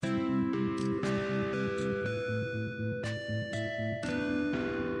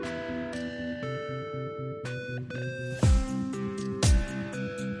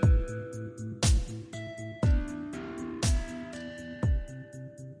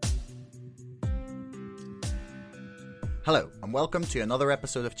Hello, and welcome to another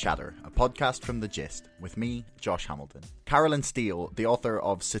episode of Chatter, a podcast from The Gist, with me, Josh Hamilton. Carolyn Steele, the author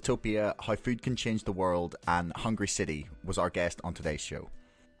of Sitopia, How Food Can Change the World, and Hungry City, was our guest on today's show.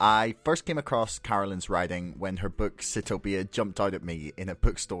 I first came across Carolyn's writing when her book Sitopia jumped out at me in a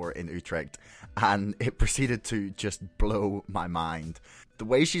bookstore in Utrecht, and it proceeded to just blow my mind. The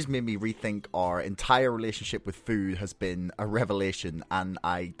way she's made me rethink our entire relationship with food has been a revelation, and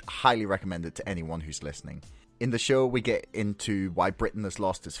I highly recommend it to anyone who's listening. In the show, we get into why Britain has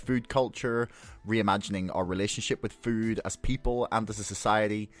lost its food culture, reimagining our relationship with food as people and as a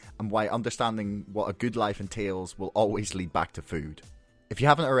society, and why understanding what a good life entails will always lead back to food. If you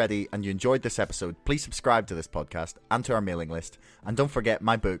haven't already and you enjoyed this episode, please subscribe to this podcast and to our mailing list. And don't forget,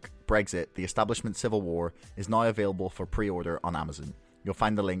 my book, Brexit, The Establishment Civil War, is now available for pre-order on Amazon. You'll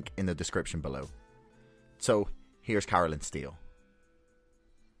find the link in the description below. So, here's Carolyn Steele.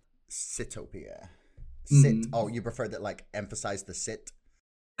 Sitopia. Sit. Oh, you prefer that, like, emphasize the sit?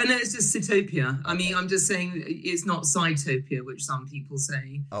 Oh, no, it's just Sitopia. I mean, I'm just saying it's not Sitopia, which some people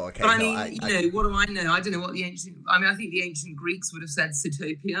say. Oh, okay. But I mean, what do I know? I don't know what the ancient... I mean, I think the ancient Greeks would have said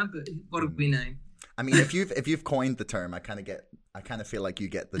Sitopia, but what do we know? I mean, if you've coined the term, I kind of feel like you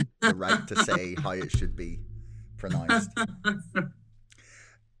get the right to say how it should be pronounced.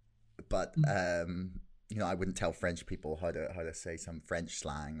 But I wouldn't tell French people how to say some French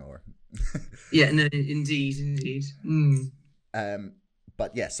slang or. Yeah, no, indeed.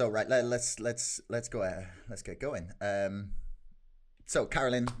 But yeah, so right, let's get going. So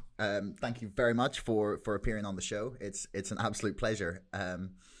Carolyn, thank you very much for appearing on the show. It's an absolute pleasure.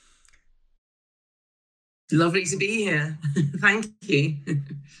 Lovely to be here. Thank you.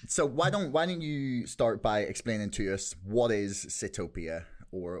 So why don't you start by explaining to us what is Sitopia,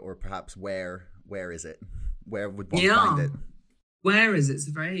 or perhaps where is it? Where would one find it? Where is it? It's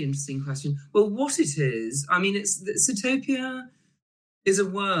a very interesting question. Well, what it is, I mean, Sitopia is a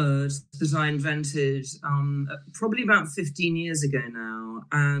word that I invented probably about 15 years ago now.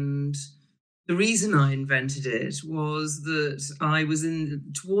 And the reason I invented it was that I was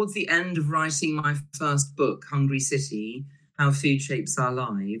towards the end of writing my first book, Hungry City, How Food Shapes Our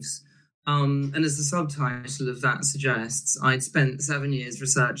Lives. And as the subtitle of that suggests, I'd spent 7 years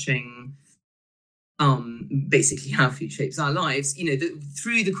researching basically how food shapes our lives,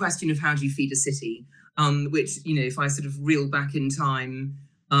 through the question of how do you feed a city, which, if I sort of reel back in time,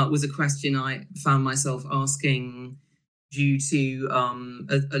 was a question I found myself asking due to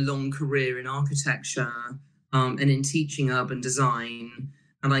a long career in architecture and in teaching urban design.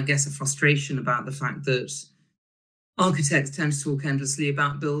 And I guess a frustration about the fact that architects tend to talk endlessly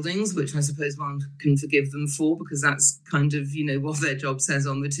about buildings, which I suppose one can forgive them for, because that's kind of, what their job says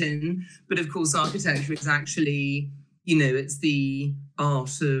on the tin. But of course, architecture is actually, it's the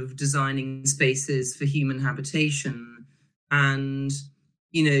art of designing spaces for human habitation. And,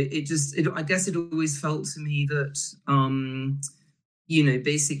 I guess it always felt to me that,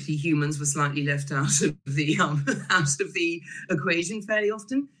 basically humans were slightly left out of the equation fairly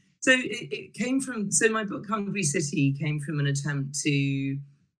often. So it came from, so my book Hungry City came from an attempt to,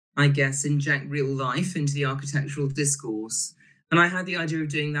 I guess, inject real life into the architectural discourse. And I had the idea of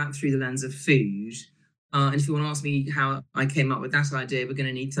doing that through the lens of food. And if you want to ask me how I came up with that idea, we're going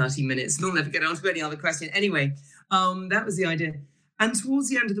to need 30 minutes. We'll never get on to any other question. Anyway, that was the idea. And towards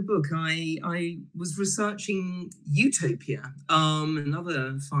the end of the book, I was researching utopia,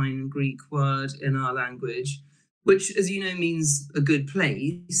 another fine Greek word in our language, which, as you know, means a good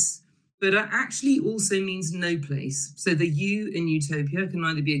place, but actually also means no place. So the U in utopia can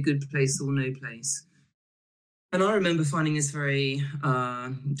either be a good place or no place. And I remember finding this very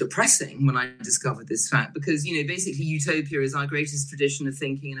depressing when I discovered this fact, because, basically utopia is our greatest tradition of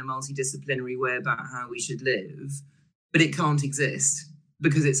thinking in a multidisciplinary way about how we should live, but it can't exist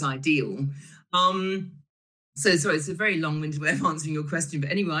because it's ideal. So sorry, it's a very long-winded way of answering your question.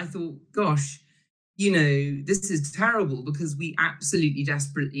 But anyway, I thought, gosh, this is terrible, because we absolutely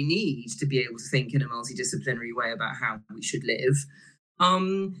desperately need to be able to think in a multidisciplinary way about how we should live.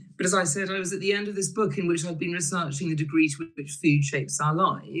 But as I said, I was at the end of this book in which I'd been researching the degree to which food shapes our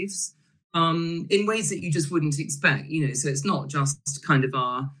lives in ways that you just wouldn't expect. So it's not just kind of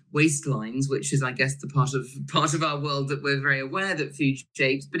our waistlines, which is, I guess, the part of our world that we're very aware that food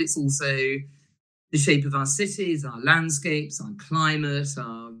shapes, but it's also the shape of our cities, our landscapes, our climate,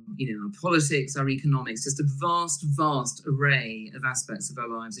 our politics, our economics. Just a vast, vast array of aspects of our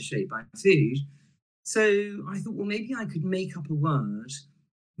lives are shaped by food. So I thought, well, maybe I could make up a word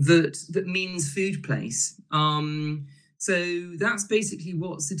that means food place. So that's basically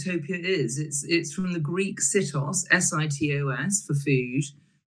what Sitopia is. It's from the Greek sitos, S-I-T-O-S, for food,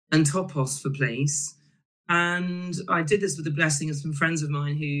 and topos for place. And I did this with the blessing of some friends of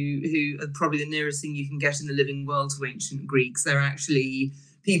mine who are probably the nearest thing you can get in the living world to ancient Greeks. They're actually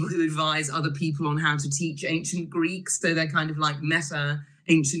people who advise other people on how to teach ancient Greeks. So they're kind of like meta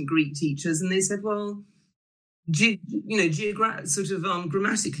ancient Greek teachers. And they said, well,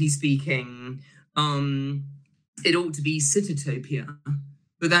 grammatically speaking, it ought to be Citotopia.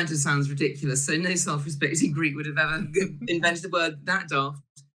 But that just sounds ridiculous. So no self-respecting Greek would have ever invented the word that daft.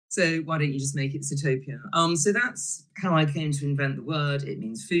 So why don't you just make it Citopia? So that's how I came to invent the word. It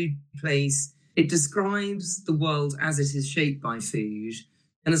means food place. It describes the world as it is shaped by food.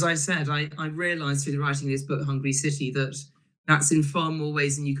 And as I said, I realised through the writing of this book, Hungry City, that that's in far more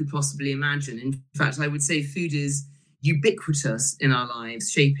ways than you could possibly imagine. In fact, I would say food is ubiquitous in our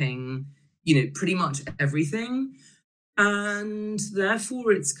lives, shaping, pretty much everything. And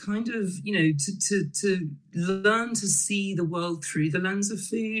therefore, it's kind of, to learn to see the world through the lens of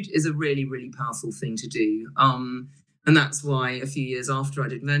food is a really, really powerful thing to do. And that's why a few years after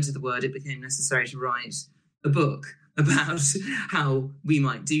I'd invented the word, it became necessary to write a book about how we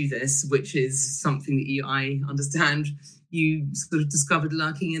might do this, which is something that I understand you sort of discovered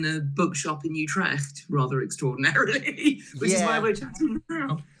lurking in a bookshop in Utrecht rather extraordinarily, which is why we're chatting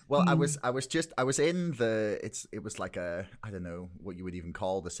now. Well, I was in it was like I don't know what you would even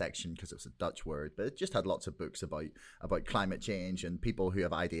call the section because it was a Dutch word, but it just had lots of books about climate change and people who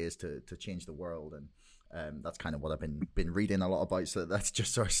have ideas to change the world, and that's kind of what I've been reading a lot about. So that's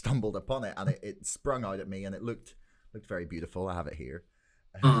just sort of stumbled upon it, and it sprung out at me, and it looked very beautiful. I have it here.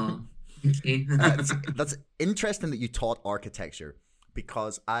 Oh, thank you. That's interesting that you taught architecture.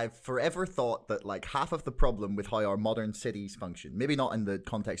 Because I've forever thought that like half of the problem with how our modern cities function, maybe not in the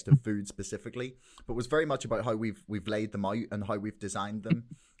context of food specifically, but was very much about how we've laid them out and how we've designed them,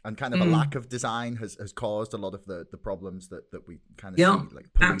 and kind of a lack of design has caused a lot of the problems that we kind of see, like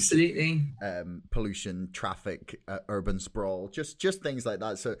pollution, absolutely, pollution, traffic, urban sprawl, just things like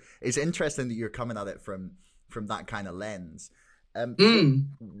that. So it's interesting that you're coming at it from that kind of lens.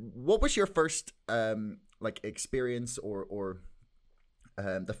 What was your first experience or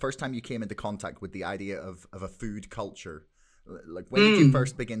the first time you came into contact with the idea of a food culture? Like when did you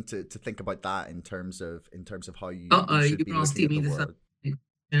first begin to think about that in terms of how you should be looking at the world?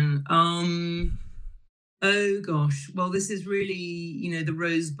 Oh gosh, well, this is really the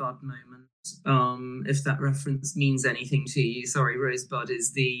Rosebud moment, if that reference means anything to you. Sorry, Rosebud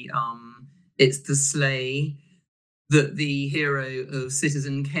is it's the sleigh that the hero of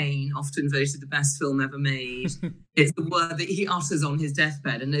Citizen Kane often voted the best film ever made. It's the word that he utters on his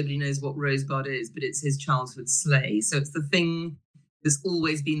deathbed, and nobody knows what Rosebud is, but it's his childhood sleigh. So it's the thing that's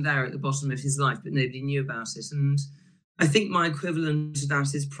always been there at the bottom of his life, but nobody knew about it. And I think my equivalent to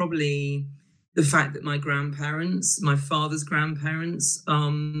that is probably the fact that my father's grandparents,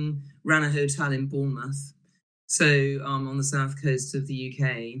 ran a hotel in Bournemouth, so on the south coast of the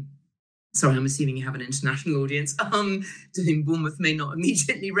UK. Sorry, I'm assuming you have an international audience to whom Bournemouth may not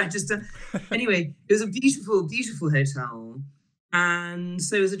immediately register. Anyway, it was a beautiful, beautiful hotel. And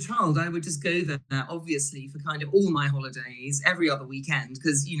so as a child, I would just go there, obviously, for kind of all my holidays, every other weekend,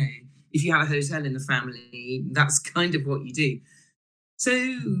 because, if you have a hotel in the family, that's kind of what you do. So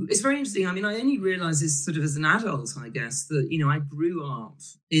it's very interesting. I mean, I only realized this sort of as an adult, I guess, that, I grew up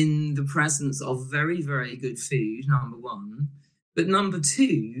in the presence of very, very good food, number one. But number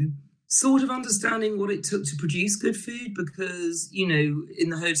two, sort of understanding what it took to produce good food, because, in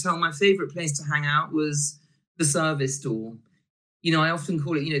the hotel, my favorite place to hang out was the service door. I often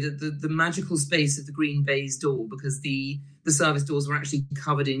call it, the magical space of the green baize door, because the service doors were actually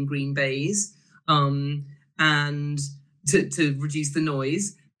covered in green baize, and to reduce the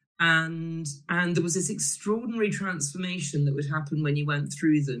noise. And there was this extraordinary transformation that would happen when you went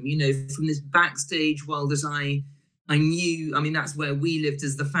through them, from this backstage world that I knew. I mean, that's where we lived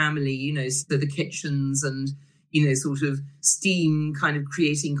as the family, so the kitchens and, sort of steam kind of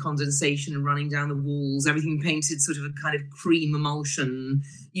creating condensation and running down the walls, everything painted sort of a kind of cream emulsion,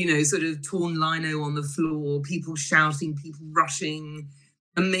 sort of torn lino on the floor, people shouting, people rushing,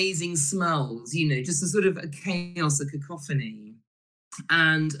 amazing smells, just a sort of a chaos, a cacophony,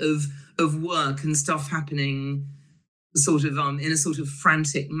 and of work and stuff happening sort of in a sort of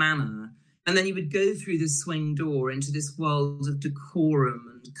frantic manner. And then you would go through this swing door into this world of decorum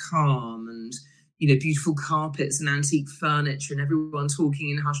and calm and, beautiful carpets and antique furniture and everyone talking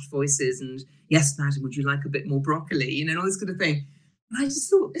in hushed voices and, yes, madam, would you like a bit more broccoli? And all this kind of thing. And I just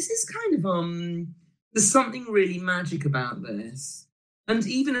thought, this is kind of, there's something really magic about this. And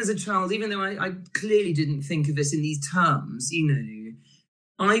even as a child, even though I clearly didn't think of it in these terms,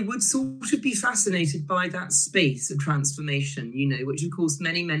 I would sort of be fascinated by that space of transformation, which, of course,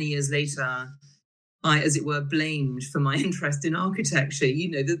 many, many years later, I, as it were, blamed for my interest in architecture.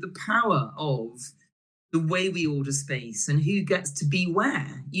 The power of the way we order space and who gets to be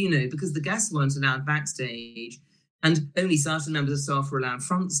where, because the guests weren't allowed backstage and only certain members of staff were allowed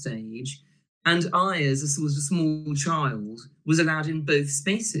front stage. And I, as a small child, was allowed in both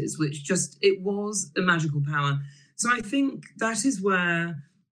spaces, which it was a magical power. So I think that is where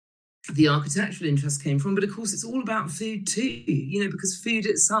the architectural interest came from. But of course, it's all about food too, because food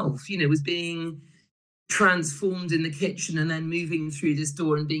itself, was being transformed in the kitchen and then moving through this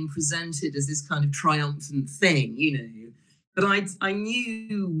door and being presented as this kind of triumphant thing, But I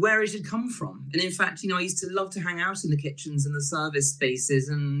knew where it had come from. And in fact, I used to love to hang out in the kitchens and the service spaces.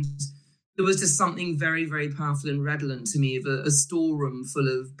 And there was just something very, very powerful and redolent to me of a storeroom full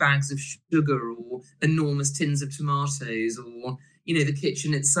of bags of sugar or enormous tins of tomatoes, or, the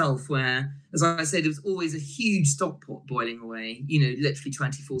kitchen itself where, as I say, there was always a huge stock pot boiling away, literally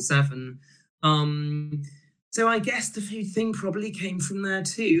 24/7. So I guess the food thing probably came from there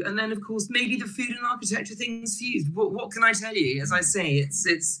too. And then, of course, maybe the food and architecture things fused. What can I tell you? As I say,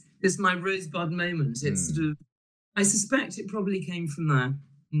 it's my rosebud moment. It's sort of, I suspect it probably came from there.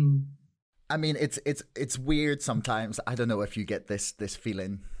 I mean, it's weird sometimes. I don't know if you get this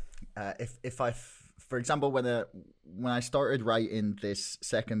feeling. For example, when I started writing this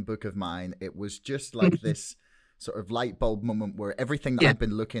second book of mine, it was just like this sort of light bulb moment where everything that I've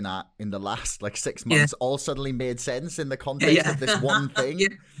been looking at in the last 6 months all suddenly made sense in the context of this one thing.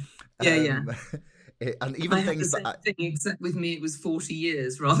 And even I things had the same thing, except with me it was 40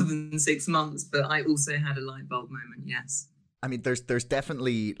 years rather than 6 months, but I also had a light bulb moment. Yes. I mean, there's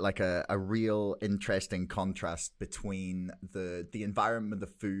definitely a real interesting contrast between the environment the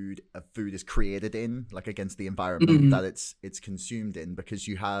food is created in, against the environment that it's consumed in, because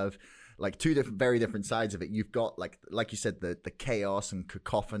you have two very different sides of it. You've got like you said, the chaos and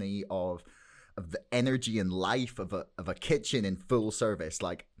cacophony of the energy and life of a kitchen in full service.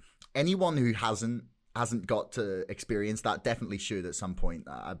 Anyone who hasn't got to experience that definitely should at some point.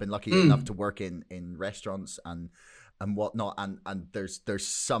 I've been lucky enough to work in restaurants and whatnot, and there's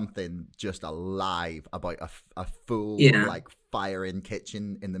something just alive about a full fire-in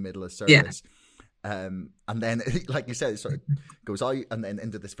kitchen in the middle of service. And then, like you said, it sort of goes out and then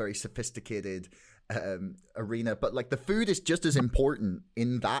into this very sophisticated arena. But the food is just as important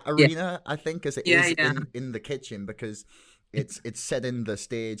in that arena, I think, as it is in the kitchen, because it's setting the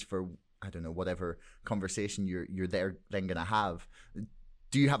stage for, I don't know, whatever conversation you're there then gonna have.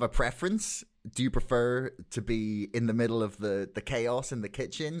 Do you have a preference? Do you prefer to be in the middle of the chaos in the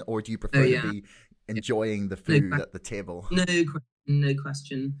kitchen, or do you prefer to be enjoying the food at the table? No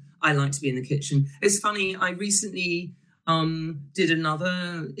question. I like to be in the kitchen. It's funny, I recently did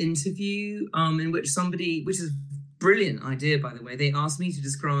another interview in which somebody, which is a brilliant idea, by the way, they asked me to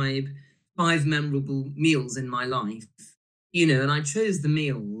describe 5 memorable meals in my life, and I chose the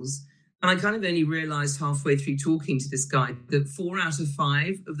meals. And I kind of only realized halfway through talking to this guy that 4 out of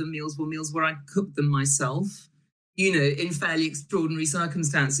 5 of the meals were meals where I cooked them myself, in fairly extraordinary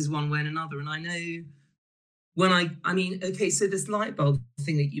circumstances, one way and another. And I know so this light bulb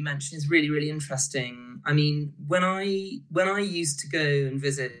thing that you mentioned is really, really interesting. I mean, when I used to go and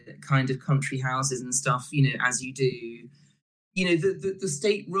visit kind of country houses and stuff, as you do, the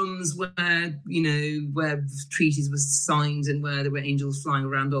staterooms where treaties were signed and where there were angels flying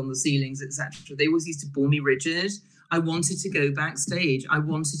around on the ceilings, etc. They always used to bore me rigid. I wanted to go backstage. I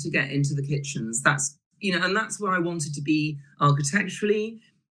wanted to get into the kitchens. That's where I wanted to be architecturally,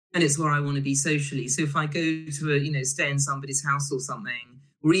 and it's where I want to be socially. So if I go to stay in somebody's house or something,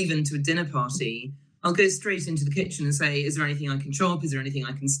 or even to a dinner party, I'll go straight into the kitchen and say, is there anything I can chop? Is there anything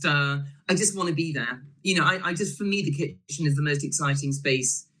I can stir? I just want to be there. For me, the kitchen is the most exciting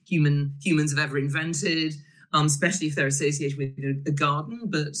space humans have ever invented, especially if they're associated with a garden.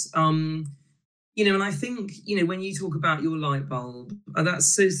 But, and I think, when you talk about your light bulb, that's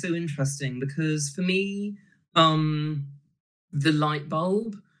so interesting, because for me, the light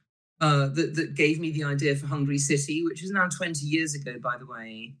bulb that gave me the idea for Hungry City, which is now 20 years ago, by the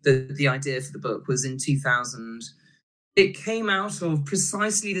way. The idea for the book was in 2000. It came out of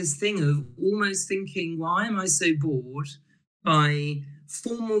precisely this thing of almost thinking, why am I so bored by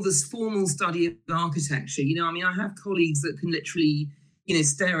this formal study of architecture? I have colleagues that can literally,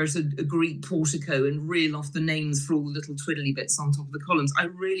 stare at a Greek portico and reel off the names for all the little twiddly bits on top of the columns. I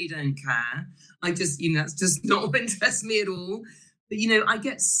really don't care. I just, that's just not what interests me at all. But, I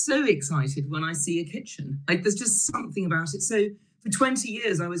get so excited when I see a kitchen. There's just something about it. So for 20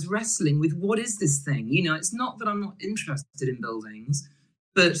 years, I was wrestling with, what is this thing? It's not that I'm not interested in buildings,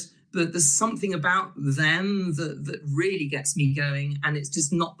 but but there's something about them that really gets me going, and it's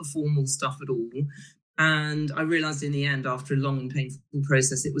just not the formal stuff at all. And I realized in the end, after a long and painful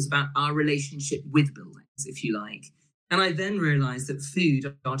process, it was about our relationship with buildings, if you like. And I then realized that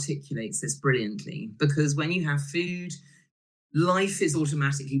food articulates this brilliantly, because when you have food, life is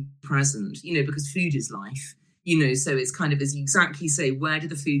automatically present, because food is life. So it's kind of, as you exactly say, where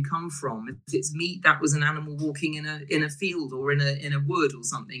did the food come from? If it's meat, that was an animal walking in a field or in a wood or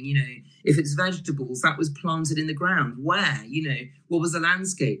something. If it's vegetables, that was planted in the ground. Where? What was the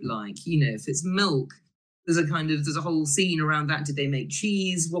landscape like? If it's milk, there's a whole scene around that. Did they make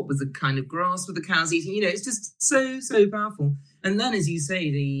cheese? What was the kind of grass were the cows eating? It's just so powerful. And then, as you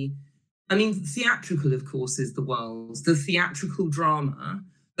say, theatrical, of course, is the world. The theatrical drama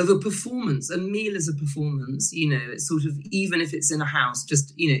of a performance. A meal is a performance. It's sort of, even if it's in a house,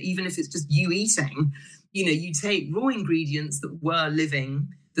 just, even if it's just you eating, you take raw ingredients that were living,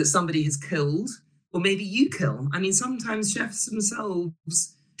 that somebody has killed, or maybe you kill. Sometimes chefs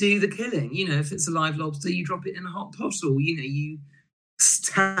themselves do the killing. If it's a live lobster, you drop it in a hot pot, or, you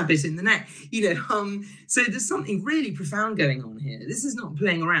stab it in the neck. So there's something really profound going on here. This is not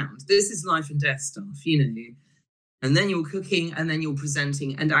playing around. This is life and death stuff, And then you're cooking, and then you're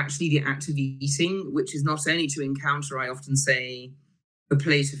presenting, and actually the act of eating, which is not only to encounter, I often say, a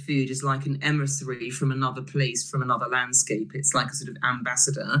plate of food is like an emissary from another place, from another landscape. It's like a sort of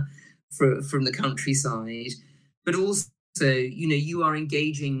ambassador from the countryside. But also, you are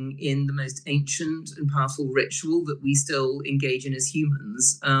engaging in the most ancient and powerful ritual that we still engage in as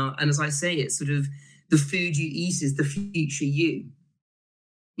humans. And as I say, it's sort of the food you eat is the future you.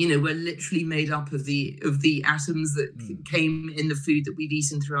 We're literally made up of the atoms that came in the food that we've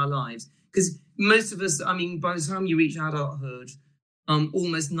eaten through our lives. Because most of us, by the time you reach adulthood,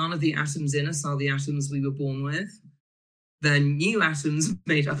 almost none of the atoms in us are the atoms we were born with. They're new atoms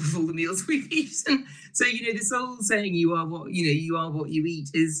made up of all the meals we've eaten. So, this old saying, you are what you eat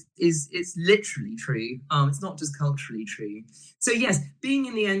is it's literally true. It's not just culturally true. So yes, being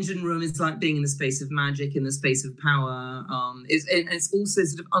in the engine room is like being in the space of magic, in the space of power. It's also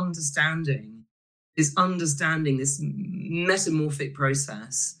sort of understanding this metamorphic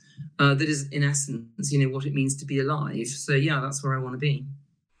process that is, in essence, what it means to be alive. So yeah, that's where I want to be.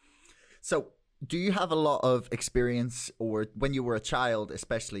 So, do you have a lot of experience, or when you were a child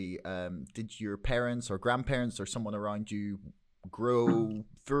especially, did your parents or grandparents or someone around you grow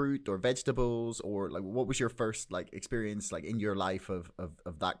fruit or vegetables, or like what was your first experience in your life of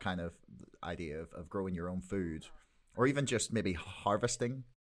that kind of idea of growing your own food, or even just maybe harvesting?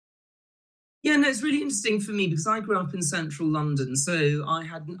 Yeah, no, it's really interesting for me because I grew up in central London. So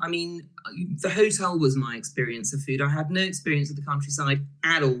the hotel was my experience of food. I had no experience of the countryside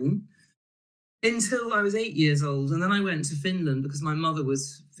at all until I was 8 years old. And then I went to Finland because my mother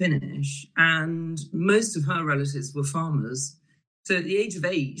was Finnish and most of her relatives were farmers. So at the age of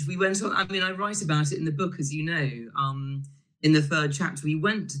 8, we went on, I write about it in the book, as you know, in the third chapter, we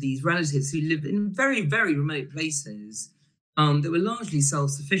went to these relatives who lived in very, very remote places that were largely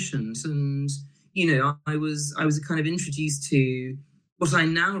self-sufficient. And, I was kind of introduced to what I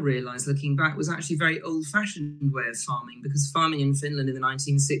now realize, looking back, was actually a very old-fashioned way of farming, because farming in Finland in the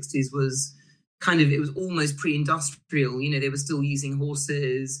 1960s was it was almost pre-industrial. They were still using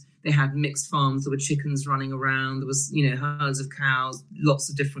horses. They had mixed farms. There were chickens running around. There was, herds of cows, lots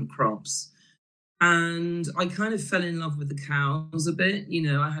of different crops. And I kind of fell in love with the cows a bit.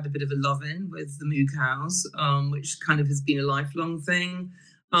 I had a bit of a love-in with the moo cows, which kind of has been a lifelong thing.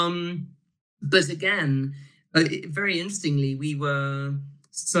 But again, very interestingly, we were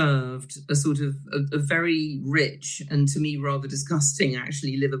served a sort of a very rich and, to me, rather disgusting,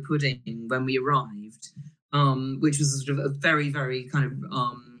 actually, liver pudding when we arrived, which was sort of a very, very kind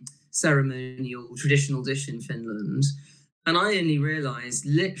of ceremonial, traditional dish in Finland. And I only realized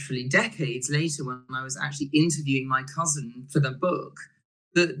literally decades later, when I was actually interviewing my cousin for the book,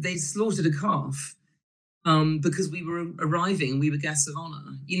 that they slaughtered a calf because we were arriving, we were guests of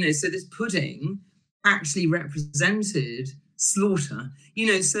honor. So this pudding actually represented slaughter,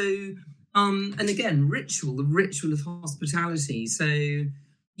 and again, the ritual of hospitality. So,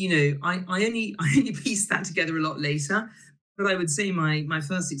 I only pieced that together a lot later, but I would say my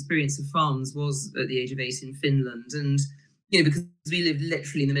first experience of farms was at the age of 8 in Finland. And, because we lived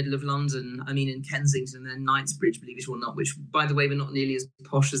literally in the middle of London, in Kensington and Knightsbridge, believe it or not, which, by the way, were not nearly as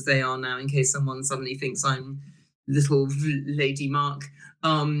posh as they are now, in case someone suddenly thinks I'm little Lady Mark.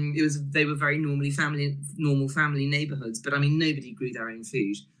 They were very normal family neighborhoods, but nobody grew their own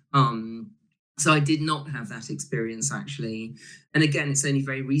food. So I did not have that experience, actually. And again, it's only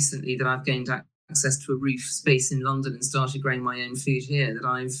very recently that I've gained access to a roof space in London and started growing my own food here that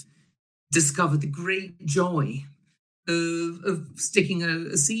I've discovered the great joy of sticking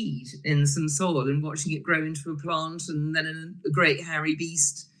a seed in some soil and watching it grow into a plant, and then a great hairy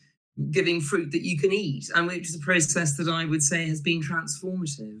beast giving fruit that you can eat, and which is a process that I would say has been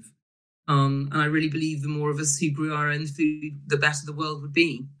transformative. And I really believe the more of us who grew our own food, the better the world would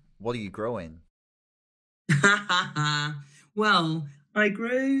be. What are you growing? Well, I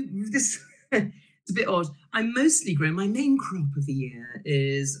grow this. It's a bit odd. I mostly grow. My main crop of the year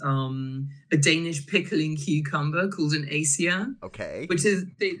is a Danish pickling cucumber called an Asia. Okay. Which is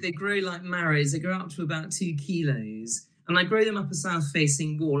they grow like marrows. They grow up to about 2 kilos, and I grow them up a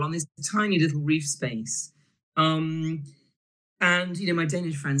south-facing wall on this tiny little roof space. And, my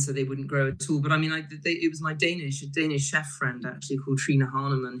Danish friends said they wouldn't grow at all. But I mean, it was my Danish chef friend, actually, called Trina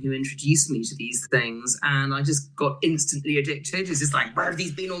Hahnemann, who introduced me to these things. And I just got instantly addicted. It's just like, where have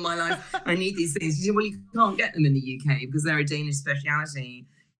these been all my life? I need these things. She said, well, you can't get them in the UK because they're a Danish speciality.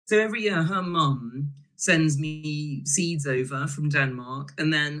 So every year, her mum sends me seeds over from Denmark.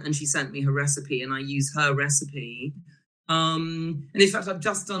 And she sent me her recipe, and I use her recipe. And in fact, I've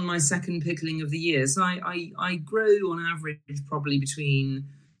just done my second pickling of the year. So I grow on average probably between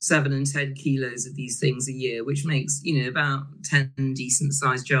 7 and 10 kilos of these things a year, which makes, about 10 decent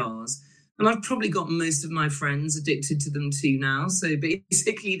sized jars. And I've probably got most of my friends addicted to them too now. So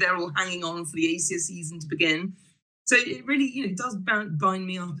basically they're all hanging on for the Asia season to begin. So it really, does bind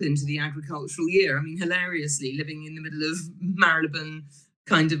me up into the agricultural year. I mean, hilariously, living in the middle of Marylebone,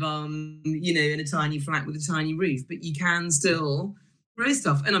 kind of, in a tiny flat with a tiny roof, but you can still grow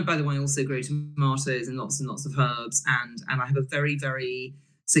stuff. And by the way, I also grow tomatoes and lots of herbs. And I have a very, very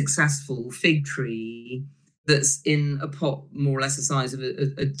successful fig tree that's in a pot more or less the size of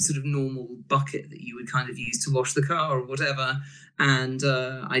a sort of normal bucket that you would kind of use to wash the car or whatever. And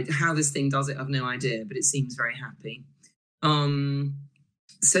how this thing does it, I've no idea, but it seems very happy.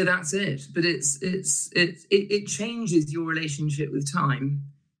 So that's it. But it changes your relationship with time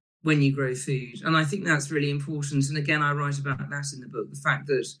when you grow food. And I think that's really important. And again, I write about that in the book, the fact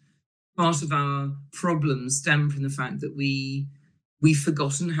that part of our problems stem from the fact that we've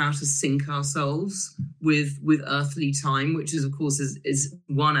forgotten how to sync ourselves with earthly time, which is, of course, is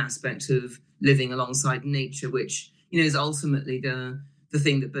one aspect of living alongside nature, which, is ultimately the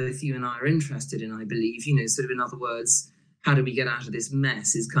thing that both you and I are interested in, I believe. Sort of in other words, how do we get out of this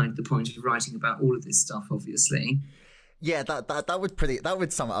mess is kind of the point of writing about all of this stuff, obviously. Yeah, that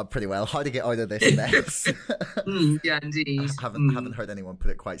would sum it up pretty well. How to get out of this mess. Yeah, indeed. Haven't heard anyone put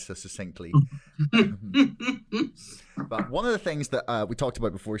it quite so succinctly. But one of the things that we talked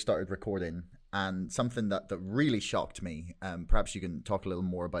about before we started recording, and something that really shocked me, perhaps you can talk a little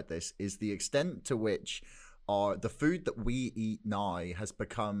more about this, is the extent to which the food that we eat now has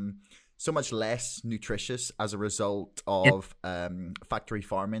become so much less nutritious as a result of factory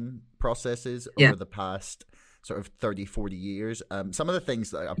farming processes over the past sort of 30, 40 years. Some of the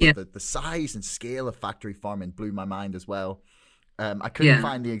things that about the size and scale of factory farming blew my mind as well. I couldn't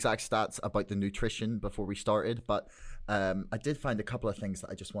find the exact stats about the nutrition before we started, but I did find a couple of things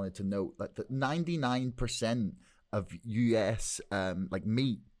that I just wanted to note. Like that 99% of US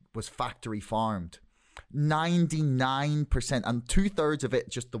meat was factory farmed. 99%, and 2/3 of it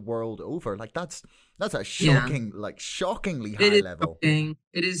just the world over. Like that's a shocking, shockingly high level. Shocking.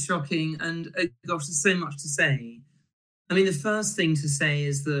 It is shocking, and gosh, there's so much to say. I mean, the first thing to say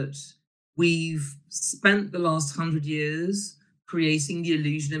is that we've spent the last 100 years creating the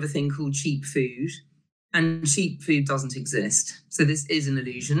illusion of a thing called cheap food, and cheap food doesn't exist. So this is an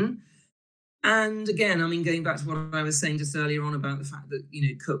illusion. And again, I mean, going back to what I was saying just earlier on about the fact that,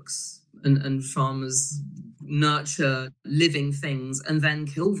 cooks and farmers nurture living things and then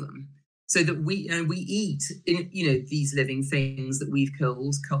kill them, so that we eat, these living things that we've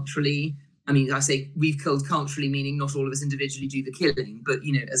killed culturally. I mean, I say we've killed culturally, meaning not all of us individually do the killing, but,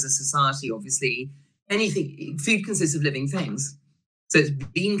 as a society, obviously, food consists of living things. So it's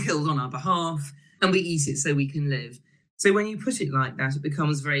been killed on our behalf, and we eat it so we can live. So when you put it like that, it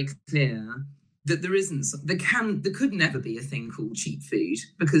becomes very clear that there could never be a thing called cheap food,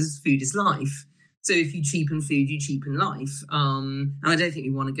 because food is life. So if you cheapen food, you cheapen life. And I don't think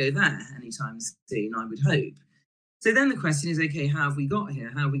we want to go there anytime soon, I would hope. So then the question is, okay, how have we got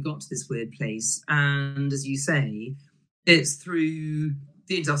here? How have we got to this weird place? And as you say, it's through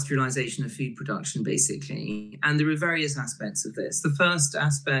the industrialization of food production, basically. And there are various aspects of this. The first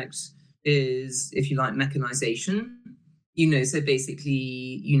aspect is, if you like, mechanization. So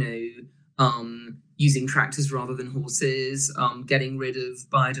basically, using tractors rather than horses, getting rid of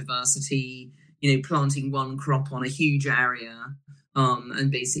biodiversity, planting one crop on a huge area, and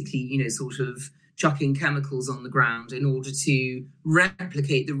basically, sort of chucking chemicals on the ground in order to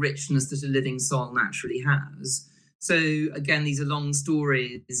replicate the richness that a living soil naturally has. So again, these are long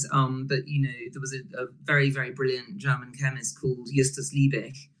stories, but there was a very, very brilliant German chemist called Justus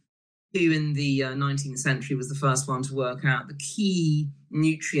Liebig, who in the 19th century was the first one to work out the key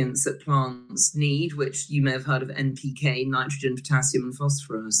nutrients that plants need, which you may have heard of NPK, nitrogen, potassium, and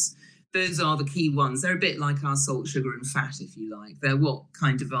phosphorus. Those are the key ones. They're a bit like our salt, sugar, and fat, if you like. They're what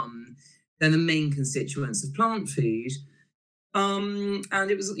kind of they're the main constituents of plant food. And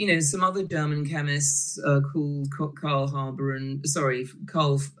it was, some other German chemists called Karl Haber and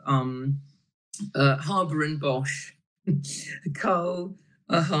Bosch, Karl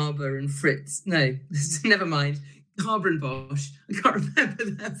Haber and Fritz. No, never mind. Haber and Bosch. I can't remember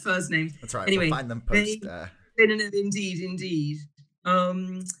their first names. That's right. Anyway, we'll find them post. No, indeed.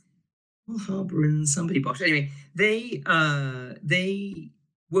 Haber and somebody Bosch. Anyway, they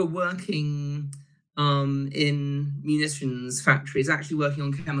were working in munitions factories, actually working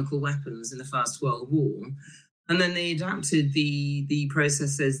on chemical weapons in the First World War. And then they adapted the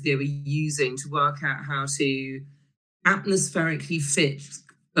processes they were using to work out how to atmospherically fix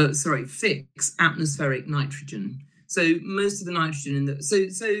atmospheric nitrogen. So most of the nitrogen in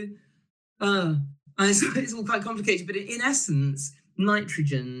it's all quite complicated, but in essence,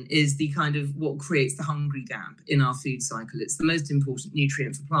 nitrogen is the kind of what creates the hungry gap in our food cycle. It's the most important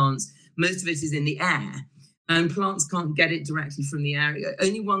nutrient for plants. Most of it is in the air, and plants can't get it directly from the air.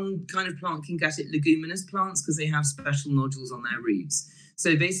 Only one kind of plant can get it, leguminous plants, because they have special nodules on their roots.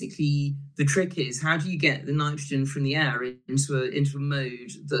 So basically, the trick is, how do you get the nitrogen from the air into a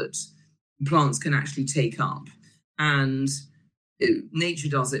mode that plants can actually take up? And nature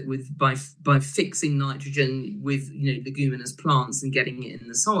does it by fixing nitrogen with leguminous plants and getting it in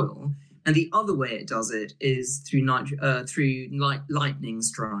the soil. And the other way it does it is through lightning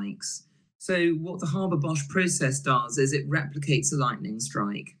strikes. So what the Haber-Bosch process does is it replicates a lightning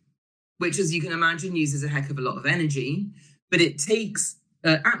strike, which, as you can imagine, uses a heck of a lot of energy, but it takes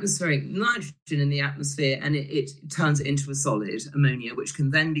atmospheric nitrogen in the atmosphere and it turns it into a solid, ammonia, which can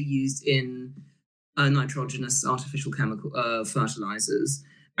then be used in nitrogenous artificial chemical fertilizers.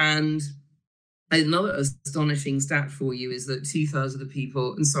 And another astonishing stat for you is that 2/3 of the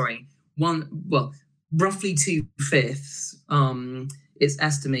people, roughly 2/5, it's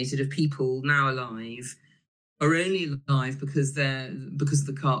estimated, of people now alive are only alive because of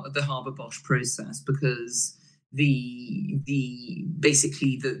the Haber-Bosch process, because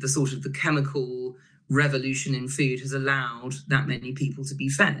basically the sort of the chemical revolution in food has allowed that many people to be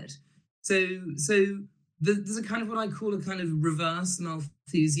fed. So there's a kind of what I call a kind of reverse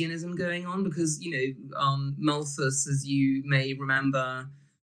Malthusianism going on, because Malthus, as you may remember,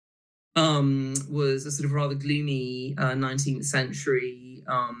 was a sort of rather gloomy 19th century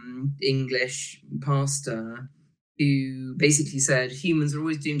English pastor who basically said humans are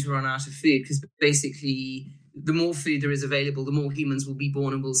always doomed to run out of food, because basically the more food there is available, the more humans will be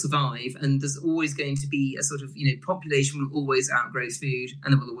born and will survive. And there's always going to be a sort of, population will always outgrow food,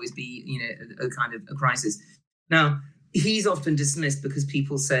 and there will always be, a kind of a crisis. Now, he's often dismissed because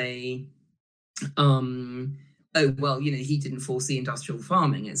people say, he didn't foresee industrial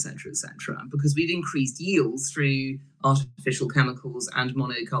farming, et cetera, because we'd increased yields through artificial chemicals and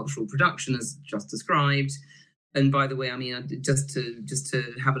monocultural production, as just described. And by the way, I mean, just to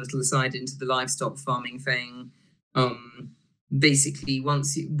have a little aside into the livestock farming thing, basically,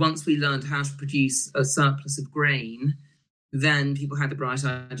 once we learned how to produce a surplus of grain, then people had the bright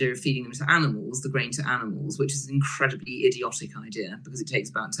idea of feeding them to animals, the grain to animals, which is an incredibly idiotic idea, because it takes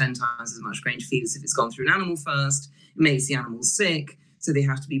about 10 times as much grain to feed as if it's gone through an animal first. It makes the animals sick, so they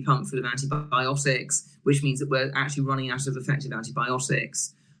have to be pumped full of antibiotics, which means that we're actually running out of effective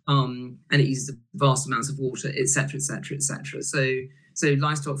antibiotics. And it uses vast amounts of water, et cetera, et cetera, et cetera. So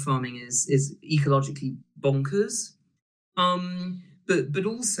livestock farming is ecologically bonkers. But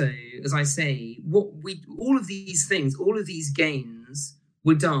also, as I say, all of these things, all of these gains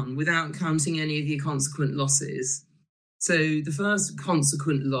were done without counting any of the consequent losses. So the first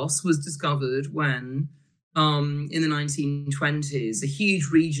consequent loss was discovered when, in the 1920s, a huge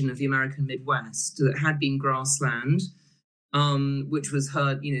region of the American Midwest that had been grassland, which was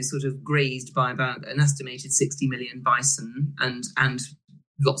sort of grazed by about an estimated 60 million bison and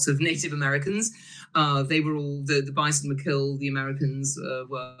lots of Native Americans. They were all, the bison were killed, the Americans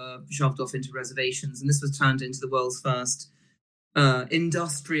were shoved off into reservations, and this was turned into the world's first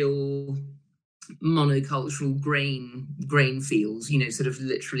industrial monocultural grain fields, sort of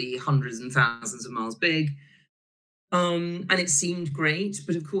literally hundreds and thousands of miles big. And it seemed great,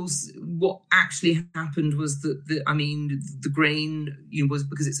 but of course, what actually happened was that the grain, was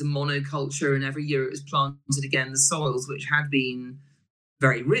because it's a monoculture, and every year it was planted again. The soils, which had been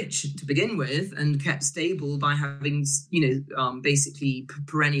very rich to begin with and kept stable by having, basically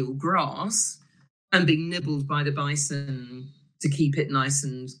perennial grass and being nibbled by the bison to keep it nice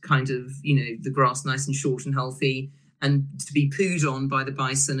and kind of, the grass nice and short and healthy, and to be pooed on by the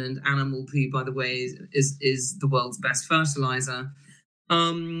bison. And animal poo, by the way, is the world's best fertilizer.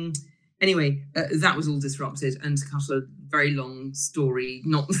 Anyway, that was all disrupted, and to cut a very long story,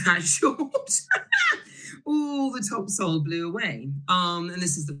 not that short, all the topsoil blew away. And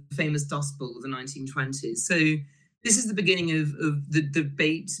this is the famous Dust Bowl of the 1920s. So this is the beginning of the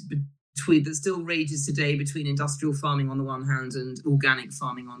debate that still rages today between industrial farming on the one hand and organic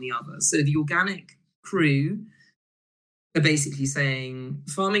farming on the other. So the organic crew are basically saying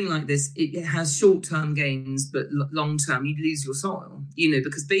farming like this, it has short-term gains, but long-term you lose your soil,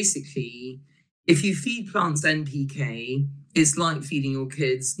 because basically if you feed plants NPK, it's like feeding your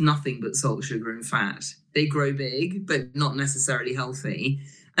kids nothing but salt, sugar, and fat. They grow big, but not necessarily healthy.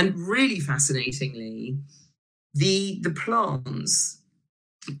 And really fascinatingly, the plants,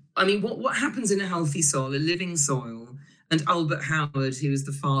 what happens in a healthy soil, a living soil, and Albert Howard, who was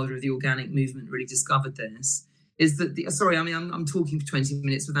the father of the organic movement, really discovered this, is that I'm talking for 20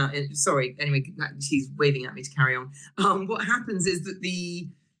 minutes without it. Sorry. Anyway, she's waving at me to carry on. What happens is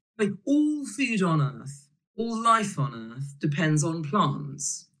that all food on Earth, all life on Earth depends on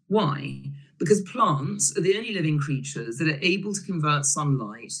plants. Why? Because plants are the only living creatures that are able to convert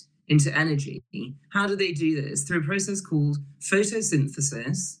sunlight into energy. How do they do this? Through a process called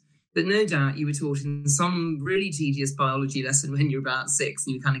photosynthesis, that no doubt you were taught in some really tedious biology lesson when you're about 6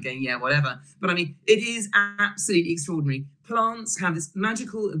 and you're kind of going, yeah, whatever. But it is absolutely extraordinary. Plants have this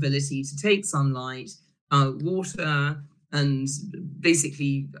magical ability to take sunlight, water, and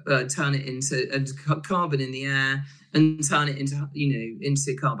basically turn it into carbon in the air, and turn it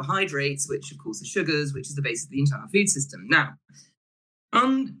into carbohydrates, which of course are sugars, which is the basis of the entire food system. Now,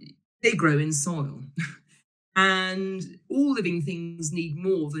 they grow in soil. And all living things need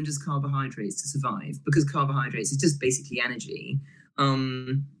more than just carbohydrates to survive, because carbohydrates is just basically energy.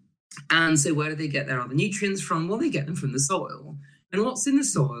 And so where do they get their other nutrients from? Well, they get them from the soil. And what's in the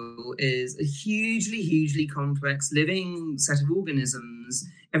soil is a hugely, hugely complex living set of organisms,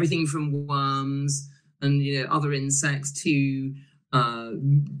 everything from worms and other insects to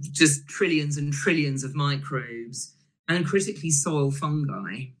just trillions and trillions of microbes, and critically soil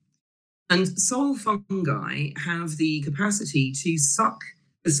fungi. And soil fungi have the capacity to suck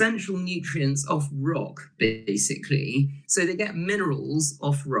essential nutrients off rock, basically. So they get minerals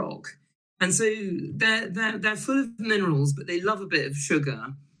off rock. And so they're full of minerals, but they love a bit of sugar.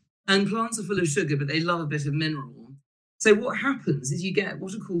 And plants are full of sugar, but they love a bit of mineral. So what happens is you get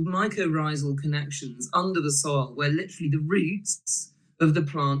what are called mycorrhizal connections under the soil, where literally the roots of the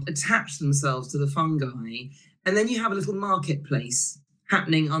plant attach themselves to the fungi. And then you have a little marketplace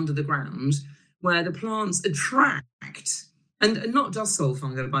happening under the ground where the plants attract, and not just soil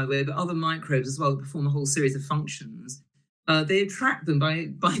fungi, by the way, but other microbes as well that perform a whole series of functions. They attract them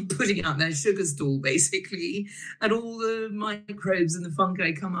by putting out their sugar stool, basically, and all the microbes and the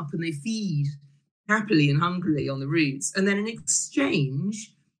fungi come up and they feed happily and hungrily on the roots. And then in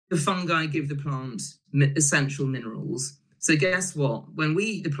exchange, the fungi give the plant essential minerals. So guess what? When we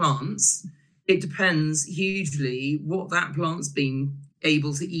eat the plants, it depends hugely what that plant's been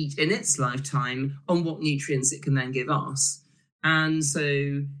able to eat in its lifetime on what nutrients it can then give us. And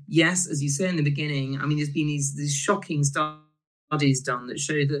so, yes, as you say in the beginning, there's been these shocking studies done that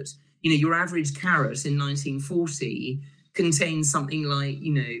show that, your average carrot in 1940 contains something like,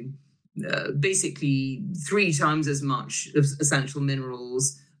 basically 3 times as much of essential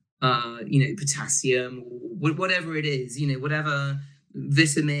minerals, potassium or whatever it is, whatever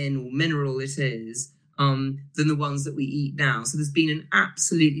vitamin or mineral it is, than the ones that we eat now. So there's been an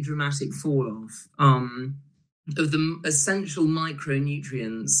absolutely dramatic fall-off of the essential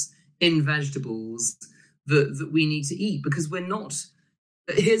micronutrients in vegetables that we need to eat, because we're not.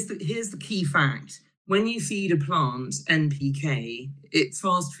 Here's the key fact: when you feed a plant NPK, it's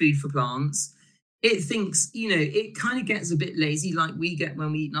fast food for plants. It thinks, it kind of gets a bit lazy, like we get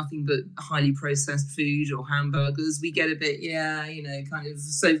when we eat nothing but highly processed food or hamburgers. We get a bit, kind of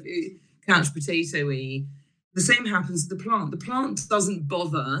so couch potato-y. The same happens to the plant. The plant doesn't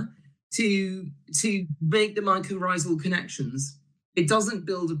bother to make the mycorrhizal connections. It doesn't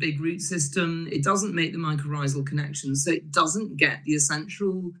build a big root system. It doesn't make the mycorrhizal connections. So it doesn't get the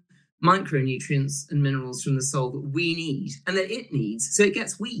essential micronutrients and minerals from the soil that we need and that it needs. So it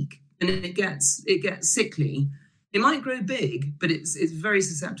gets weak and it gets sickly. It might grow big, but it's very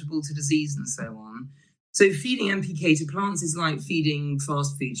susceptible to disease and so on. So feeding NPK to plants is like feeding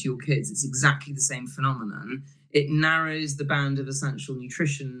fast food to your kids. It's exactly the same phenomenon. It narrows the band of essential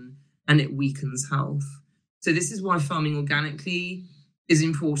nutrition and it weakens health. So this is why farming organically is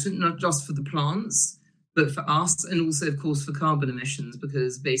important, not just for the plants, but for us, and also, of course, for carbon emissions,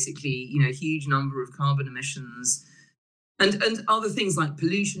 because basically, a huge number of carbon emissions and other things like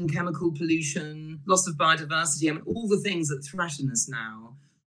pollution, chemical pollution, loss of biodiversity, I mean, all the things that threaten us now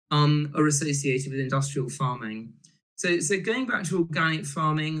are associated with industrial farming. So going back to organic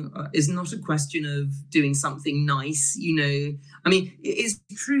farming is not a question of doing something nice, I mean, it is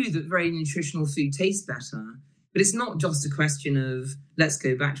true that very nutritional food tastes better, but it's not just a question of let's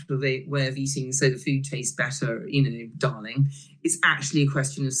go back to a way of eating so the food tastes better, darling. It's actually a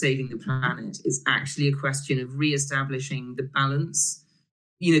question of saving the planet. It's actually a question of reestablishing the balance,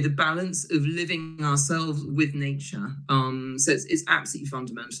 the balance of living ourselves with nature. So it's absolutely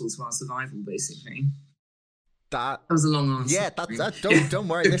fundamental to our survival, basically. That was a long answer. Yeah, don't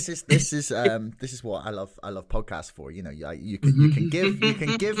worry. This is what I love podcasts for. You can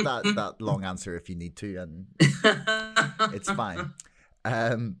give that long answer if you need to, and it's fine.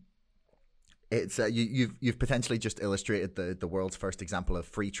 It's you've potentially just illustrated the world's first example of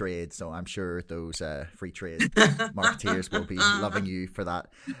free trade, so I'm sure those free trade marketeers will be loving you for that.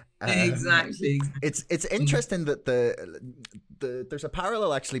 Exactly. It's interesting that there's a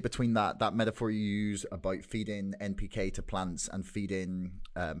parallel actually between that metaphor you use about feeding NPK to plants and feeding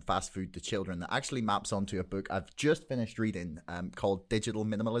fast food to children that actually maps onto a book I've just finished reading called Digital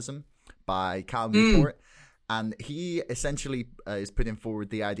Minimalism by Cal Newport. And he essentially is putting forward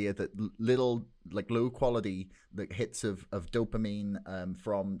the idea that little, low quality hits of dopamine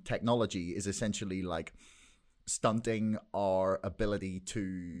from technology is essentially like stunting our ability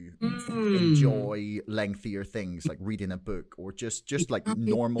to enjoy lengthier things like reading a book or just like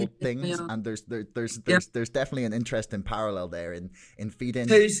normal things. And there's definitely an interesting parallel there in feeding.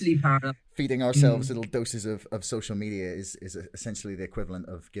 Totally parallel. Feeding ourselves little doses of social media is essentially the equivalent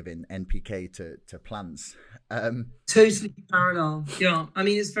of giving NPK to plants. Totally parallel. Yeah. I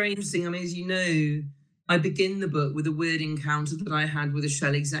mean, it's very interesting. I mean, as you know, I begin the book with a weird encounter that I had with a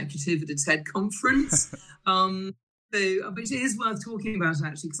Shell executive at a TED conference. Which it is worth talking about,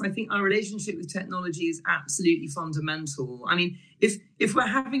 actually, because I think our relationship with technology is absolutely fundamental. I mean, if we're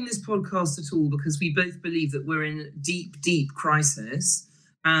having this podcast at all because we both believe that we're in deep, deep crisis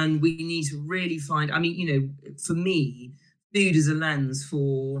and we need to really find, I mean, for me, food is a lens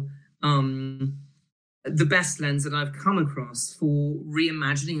for the best lens that I've come across for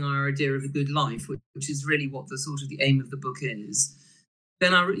reimagining our idea of a good life, which is really what the sort of the aim of the book is.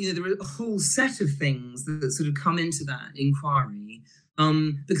 Then there are a whole set of things that sort of come into that inquiry.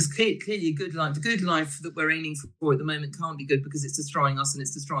 Because clearly the good life that we're aiming for at the moment can't be good because it's destroying us and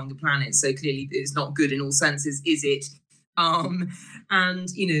it's destroying the planet. So clearly it's not good in all senses, is it? And,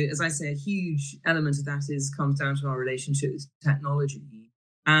 as I say, a huge element of that comes down to our relationship with technology.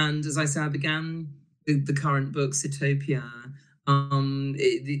 And as I say, I began the current book, Sitopia.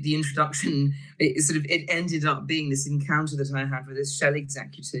 The introduction, it ended up being this encounter that I had with this Shell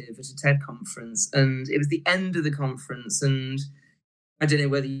executive at a TED conference, and it was the end of the conference. And I don't know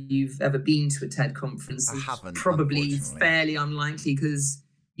whether you've ever been to a TED conference. I haven't. Probably fairly unlikely because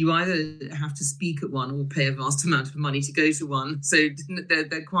you either have to speak at one or pay a vast amount of money to go to one. So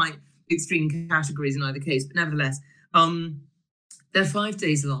they're quite extreme categories in either case. But nevertheless, they're 5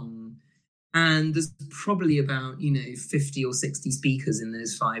 days long. And there's probably about, 50 or 60 speakers in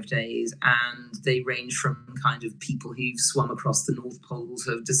those 5 days. And they range from kind of people who've swum across the North Pole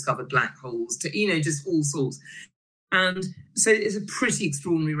to have discovered black holes to, just all sorts. And so it's a pretty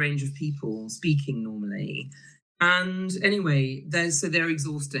extraordinary range of people speaking normally. And anyway, they're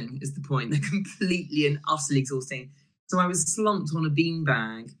exhausting is the point. They're completely and utterly exhausting. So I was slumped on a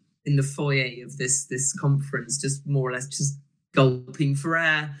beanbag in the foyer of this conference, just more or less just gulping for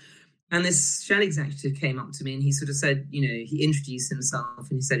air. And this Shell executive came up to me and he sort of said, he introduced himself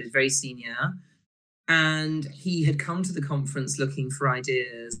and he said he's very senior. And he had come to the conference looking for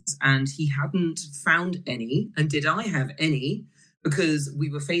ideas and he hadn't found any. And did I have any? Because we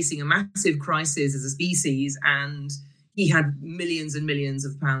were facing a massive crisis as a species and he had millions and millions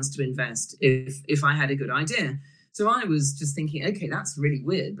of pounds to invest if I had a good idea. So I was just thinking, okay, that's really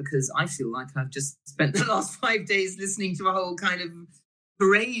weird because I feel like I've just spent the last 5 days listening to a whole kind of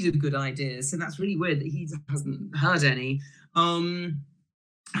parade of good ideas. So that's really weird that he hasn't heard any. And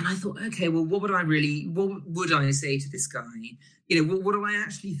I thought, okay, well, what would I say to this guy? What do I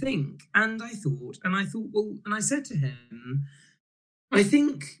actually think? And I thought, well, and I said to him, I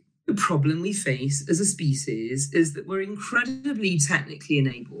think the problem we face as a species is that we're incredibly technically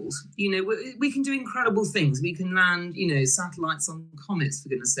enabled. We can do incredible things. We can land, satellites on comets, for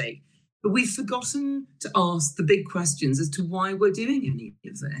goodness sake. But we've forgotten to ask the big questions as to why we're doing any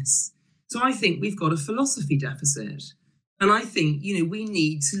of this. So I think we've got a philosophy deficit. And I think, we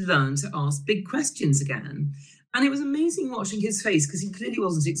need to learn to ask big questions again. And it was amazing watching his face because he clearly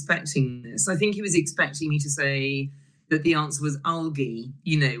wasn't expecting this. I think he was expecting me to say that the answer was algae,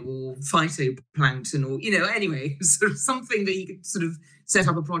 or phytoplankton, or, anyway, sort of something that he could sort of set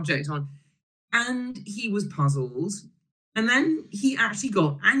up a project on. And he was puzzled. And then he actually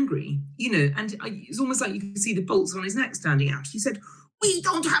got angry, and it's almost like you can see the bolts on his neck standing out. He said, "We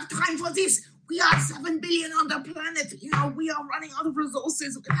don't have time for this. We are 7 billion on the planet. We are running out of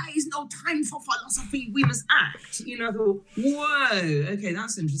resources. There is no time for philosophy. We must act." I thought, whoa, okay,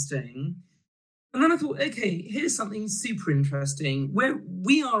 that's interesting. And then I thought, okay, here's something super interesting where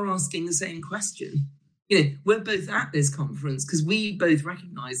we are asking the same question. We're both at this conference because we both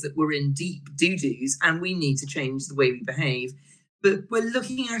recognize that we're in deep doo-doos and we need to change the way we behave. But we're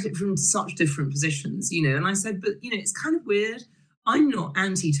looking at it from such different positions, And I said, but, it's kind of weird. I'm not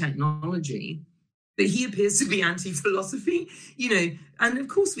anti-technology, but he appears to be anti-philosophy, and of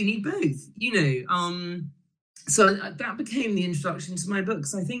course we need both, So that became the introduction to my book.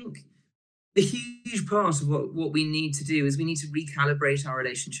 Because I think a huge part of what we need to do is we need to recalibrate our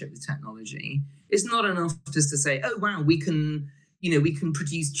relationship with technology. It's not enough just to say, oh, wow, we can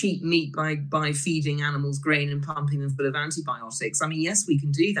produce cheap meat by feeding animals grain and pumping them full of antibiotics. I mean, yes, we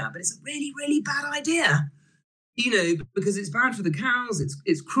can do that, but it's a really, really bad idea, because it's bad for the cows.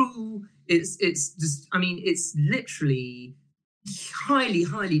 It's cruel. It's just, it's literally highly,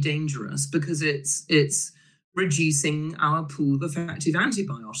 highly dangerous because it's reducing our pool of effective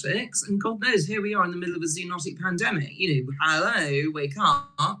antibiotics. And God knows, here we are in the middle of a zoonotic pandemic. Hello, wake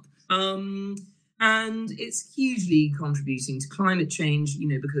up. And it's hugely contributing to climate change,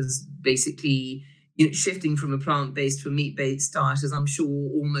 because basically, shifting from a plant-based to a meat-based diet, as I'm sure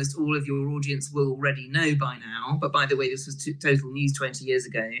almost all of your audience will already know by now. But by the way, this was total news 20 years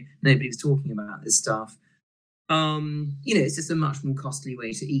ago. Nobody was talking about this stuff. It's just a much more costly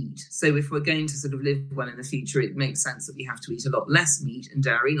way to eat. So if we're going to sort of live well in the future, it makes sense that we have to eat a lot less meat and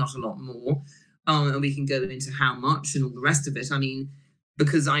dairy, not a lot more. And we can go into how much and all the rest of it.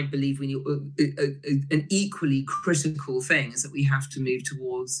 Because I believe we need an equally critical thing is that we have to move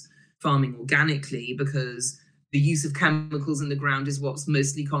towards farming organically, because the use of chemicals in the ground is what's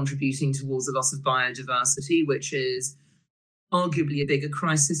mostly contributing towards the loss of biodiversity, which is arguably a bigger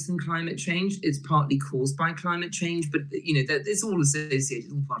crisis than climate change. It's partly caused by climate change, but it's all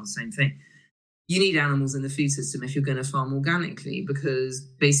associated, all part of the same thing. You need animals in the food system if you're going to farm organically, because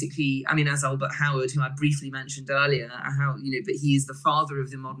basically, as Albert Howard, who I briefly mentioned earlier, but he is the father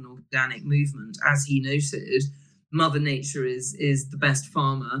of the modern organic movement. As he noted, Mother Nature is the best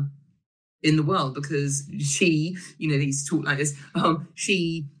farmer in the world because she, he's talked like this,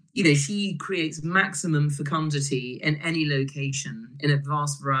 she creates maximum fecundity in any location, in a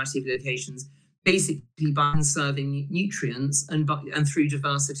vast variety of locations, basically by conserving nutrients and through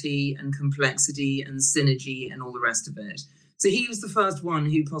diversity and complexity and synergy and all the rest of it. So he was the first one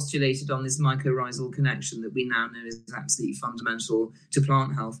who postulated on this mycorrhizal connection that we now know is absolutely fundamental to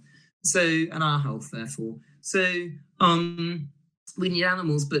plant health. So, and our health, therefore. So, we need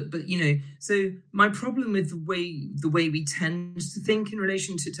animals, but so my problem with the way we tend to think in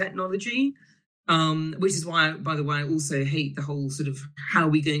relation to technology, which is why, by the way, I also hate the whole sort of how are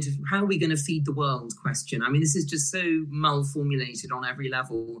we going to feed the world question. This is just so malformulated on every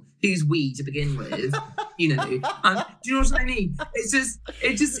level. Who's we to begin with? Do you know what I mean?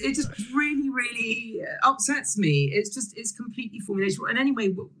 It just really, really upsets me. It's completely formulated. And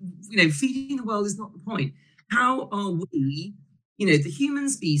anyway, feeding the world is not the point. How are we, the human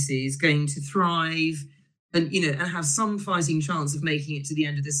species, going to thrive and have some fighting chance of making it to the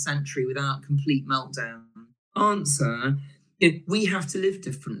end of this century without complete meltdown? Answer: we have to live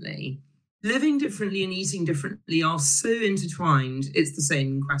differently. Living differently and eating differently are so intertwined, it's the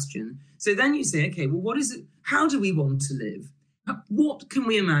same question. So then you say, okay, well, what is it? How do we want to live? What can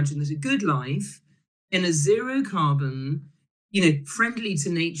we imagine that a good life in a zero carbon, friendly to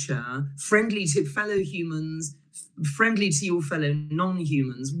nature, friendly to fellow humans, friendly to your fellow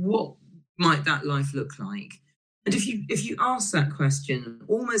non-humans, what might that life look like? And if you ask that question,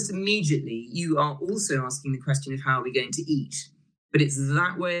 almost immediately you are also asking the question of how are we going to eat? But it's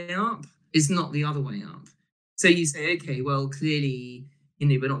that way up, it's not the other way up. So you say, okay, well, clearly,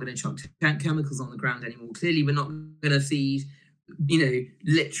 we're not going to chuck chemicals on the ground anymore. Clearly, we're not going to feed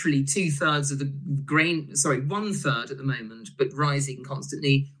literally 2/3 of the grain, 1/3 at the moment, but rising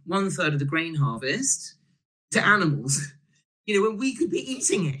constantly, 1/3 of the grain harvest to animals, when we could be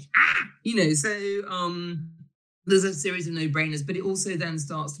eating it. So there's a series of no-brainers, but it also then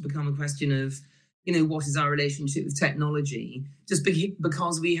starts to become a question of, what is our relationship with technology? Just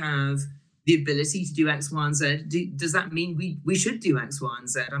because we have the ability to do X, Y, and Z, does that mean we should do X, Y, and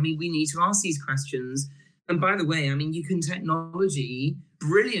Z? I mean, we need to ask these questions. And by the way, I mean, you can technology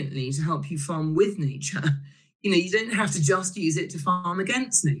brilliantly to help you farm with nature. You don't have to just use it to farm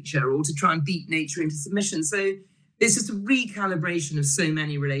against nature or to try and beat nature into submission. So it's just a recalibration of so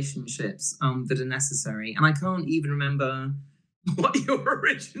many relationships that are necessary. And I can't even remember what your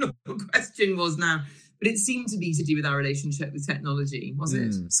original question was now, but it seemed to be to do with our relationship with technology, was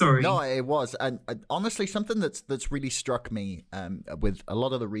it? Sorry. No, it was. And honestly, something that's really struck me with a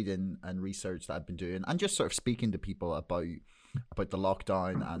lot of the reading and research that I've been doing, and just sort of speaking to people about the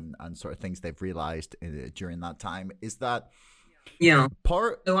lockdown and sort of things they've realized during that time, is that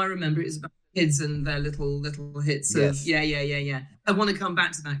I remember it was about kids and their little hits of I want to come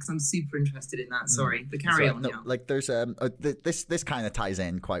back to that because I'm super interested in that. Sorry, but carry on. Like there's this kind of ties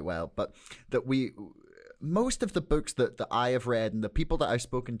in quite well, but that most of the books that I have read and the people that I've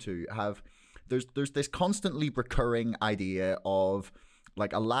spoken to there's this constantly recurring idea of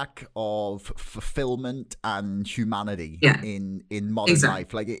like a lack of fulfillment and humanity in modern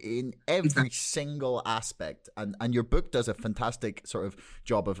life, like in every single aspect. And your book does a fantastic sort of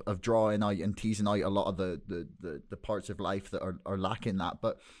job of drawing out and teasing out a lot of the parts of life that are lacking that.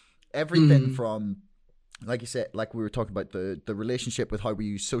 But everything from, like you said, like we were talking about the relationship with how we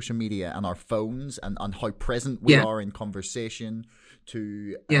use social media and our phones and how present we are in conversation,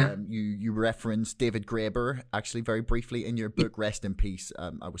 to you referenced David Graeber actually very briefly in your book. Rest in peace.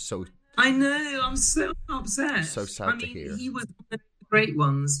 I know, I'm so upset. So sad to hear. He was one of the great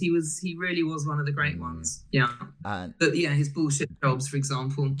ones. He really was one of the great ones. But his bullshit jobs, for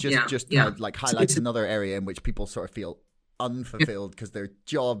example. Like highlights another area in which people sort of feel unfulfilled because their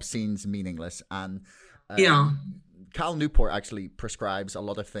job seems meaningless. And Cal Newport actually prescribes a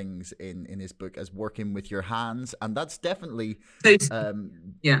lot of things in his book as working with your hands, and that's definitely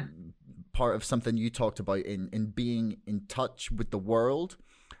part of something you talked about in being in touch with the world,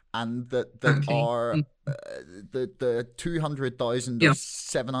 and that are the 200,000 or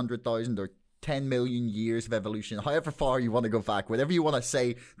 700,000 or 10 million years of evolution, however far you want to go back, whatever you want to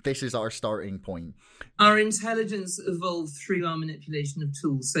say, this is our starting point. Our intelligence evolved through our manipulation of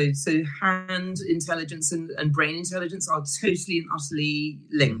tools. So hand intelligence and brain intelligence are totally and utterly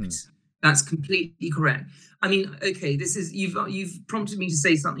linked. That's completely correct. I mean, okay, you've prompted me to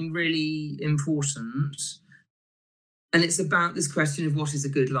say something really important, and it's about this question of what is a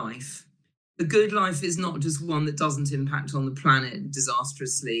good life. The good life is not just one that doesn't impact on the planet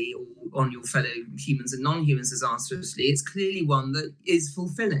disastrously or on your fellow humans and non-humans disastrously. It's clearly one that is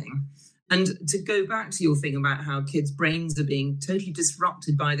fulfilling. And to go back to your thing about how kids' brains are being totally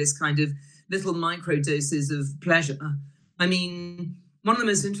disrupted by this kind of little micro doses of pleasure. I mean, one of the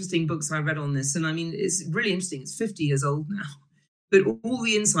most interesting books I read on this, and I mean, it's really interesting. It's 50 years old now, but all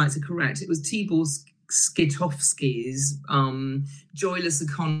the insights are correct. It was Tibor Skitovsky's Joyless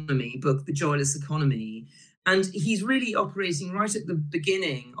Economy book, The Joyless Economy. And he's really operating right at the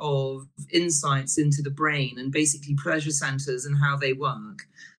beginning of insights into the brain and basically pleasure centers and how they work.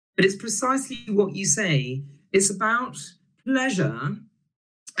 But it's precisely what you say. It's about pleasure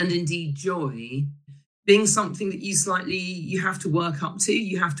and indeed joy being something that you have to work up to,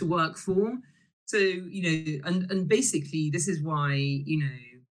 you have to work for. So, and basically this is why,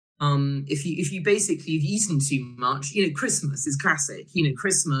 if you've eaten too much, Christmas is classic.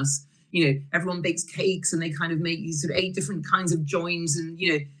 Christmas, everyone bakes cakes and they kind of make these sort of 8 different kinds of joins, and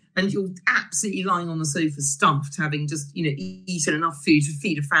you're absolutely lying on the sofa stuffed, having just eaten enough food to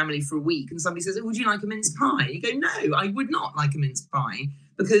feed a family for a week. And somebody says, "Oh, would you like a mince pie?" You go, "No, I would not like a mince pie,"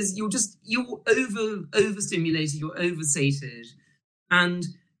 because you're overstimulated, you're oversated, and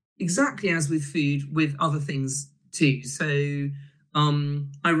exactly as with food, with other things too. So.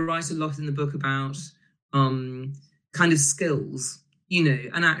 I write a lot in the book about kind of skills,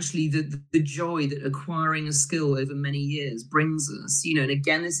 and actually the joy that acquiring a skill over many years brings us, and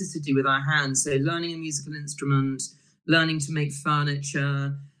again, this is to do with our hands. So learning a musical instrument, learning to make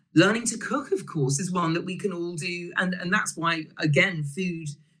furniture, learning to cook, of course, is one that we can all do. And that's why, again, food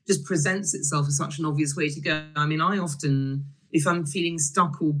just presents itself as such an obvious way to go. I mean, I often, if I'm feeling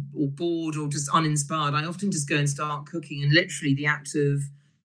stuck or bored or just uninspired, I often just go and start cooking. And literally the act of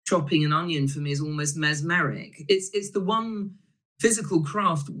chopping an onion for me is almost mesmeric. It's the one physical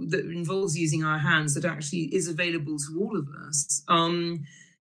craft that involves using our hands that actually is available to all of us.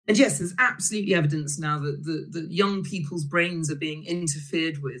 And yes, there's absolutely evidence now that young people's brains are being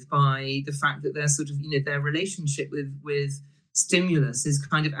interfered with by the fact that their sort of, their relationship with stimulus is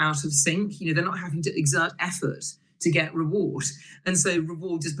kind of out of sync. They're not having to exert effort to get reward. And so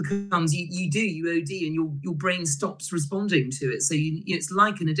reward just becomes, you OD, and your brain stops responding to it. So it's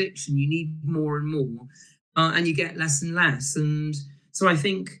like an addiction. You need more and more, and you get less and less. And so I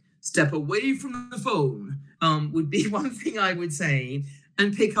think step away from the phone would be one thing I would say,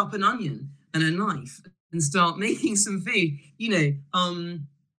 and pick up an onion and a knife and start making some food,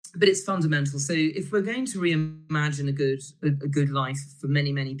 but it's fundamental. So if we're going to reimagine a good life for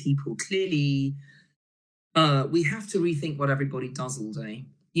many, many people, clearly we have to rethink what everybody does all day,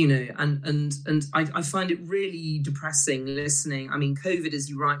 and I find it really depressing listening. I mean, COVID, as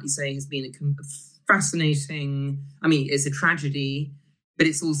you rightly say, has been a fascinating, it's a tragedy, but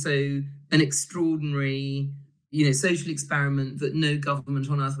it's also an extraordinary social experiment that no government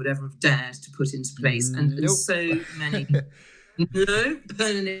on earth would ever have dared to put into place. And so many,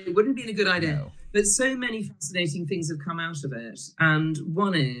 it wouldn't have been a good idea. No. But so many fascinating things have come out of it. And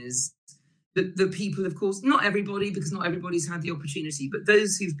one is that the people, of course, not everybody, because not everybody's had the opportunity, but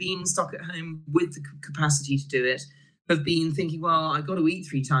those who've been stuck at home with the capacity to do it have been thinking, well, I've got to eat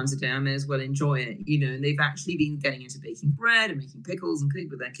 3 times a day, I may as well enjoy it, and they've actually been getting into baking bread and making pickles and cooking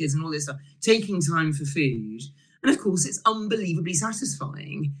with their kids and all this stuff, taking time for food. And of course, it's unbelievably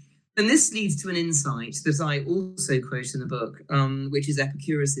satisfying. And this leads to an insight that I also quote in the book, which is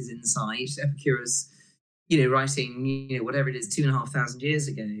Epicurus's insight. Epicurus, writing, whatever it is, 2,500 years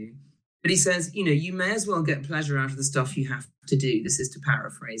ago. But he says, you may as well get pleasure out of the stuff you have to do. This is to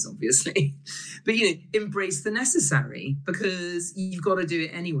paraphrase, obviously. But, embrace the necessary, because you've got to do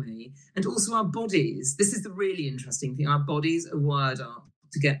it anyway. And also our bodies, this is the really interesting thing. Our bodies are wired up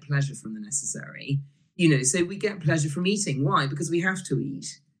to get pleasure from the necessary. So we get pleasure from eating. Why? Because we have to eat.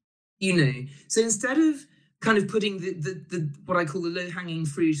 So instead of kind of putting the what I call the low-hanging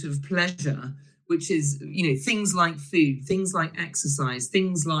fruit of pleasure, which is, things like food, things like exercise,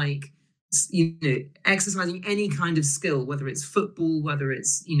 things like, exercising any kind of skill, whether it's football, whether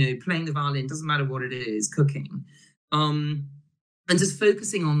it's, playing the violin, doesn't matter what it is, cooking, and just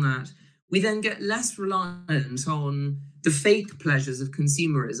focusing on that, we then get less reliant on the fake pleasures of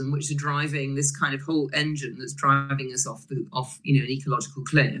consumerism, which are driving this kind of whole engine that's driving us off an ecological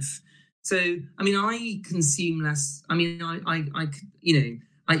cliff. So, I consume less. I eat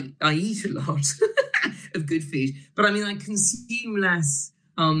a lot of good food, but I consume less.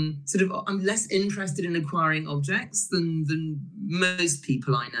 I'm less interested in acquiring objects than most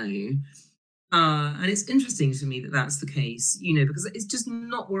people I know. And it's interesting to me that that's the case, because it's just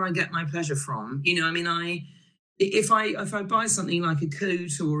not where I get my pleasure from. If I buy something like a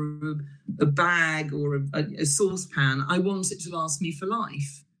coat or a bag or a saucepan, I want it to last me for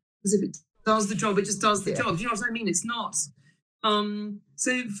life. Because if it does the job, it just does the job. Do you know what I mean? It's not.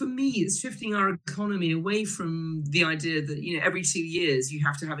 So for me, it's shifting our economy away from the idea that, every 2 years you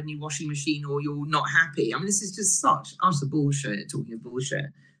have to have a new washing machine or you're not happy. This is just such utter bullshit, talking of bullshit.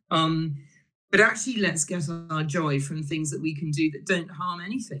 But actually, let's get our joy from things that we can do that don't harm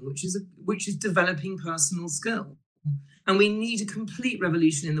anything, which is developing personal skill. And we need a complete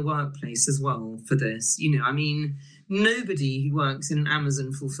revolution in the workplace as well for this. Nobody who works in an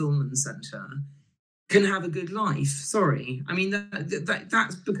Amazon fulfillment center can have a good life. Sorry.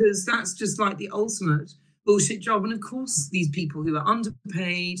 That's because that's just like the ultimate bullshit job. And of course, these people who are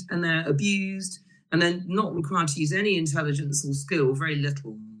underpaid and they're abused and they're not required to use any intelligence or skill, very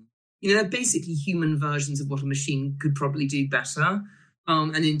little. They're basically human versions of what a machine could probably do better.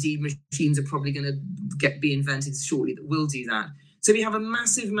 And indeed, machines are probably going to be invented shortly that will do that. So we have a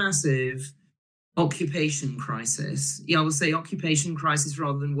massive, massive occupation crisis. I will say occupation crisis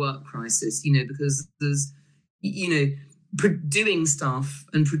rather than work crisis, because there's, doing stuff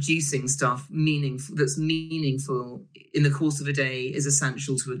and producing stuff that's meaningful in the course of a day is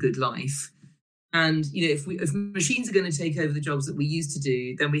essential to a good life. And, if machines are going to take over the jobs that we used to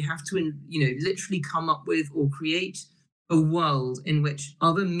do, then we have to, literally come up with or create a world in which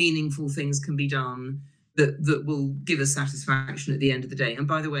other meaningful things can be done that will give us satisfaction at the end of the day. And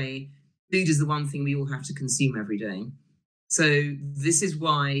by the way, food is the one thing we all have to consume every day. So this is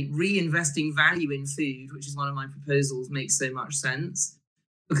why reinvesting value in food, which is one of my proposals, makes so much sense.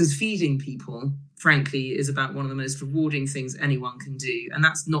 Because feeding people, frankly, is about one of the most rewarding things anyone can do. And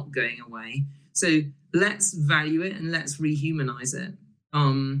that's not going away. So let's value it and let's rehumanize it.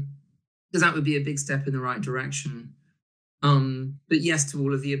 Because that would be a big step in the right direction. But yes to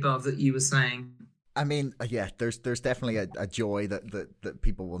all of the above that you were saying. I mean, yeah, there's definitely a joy that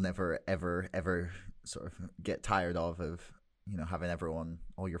people will never ever sort of get tired of, you know, having everyone,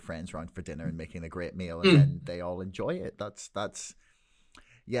 all your friends around for dinner and making a great meal, and then they all enjoy it. That's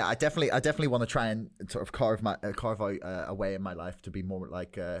yeah. I definitely want to try and sort of carve out a way in my life to be more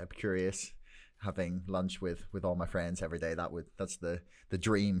like Epicurus, having lunch with all my friends every day. That's the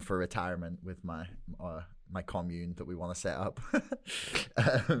dream for retirement with my commune that we want to set up.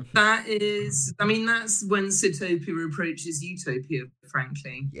 That is, I mean, that's when Sitopia approaches utopia,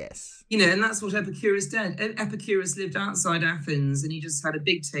 frankly. Yes. You know, and that's what Epicurus did. Epicurus lived outside Athens, and he just had a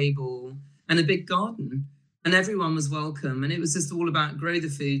big table and a big garden, and everyone was welcome. And it was just all about grow the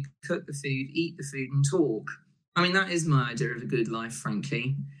food, cook the food, eat the food, and talk. I mean, that is my idea of a good life,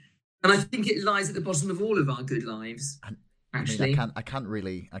 frankly. And I think it lies at the bottom of all of our good lives. Actually, I mean, I can't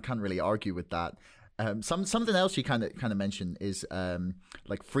really argue with that. Something else you kind of mentioned is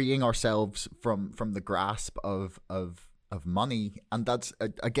like freeing ourselves from the grasp of money, and that's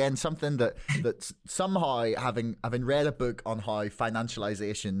again something that somehow having read a book on how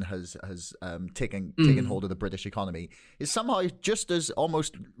financialization has taken hold of the British economy is somehow just as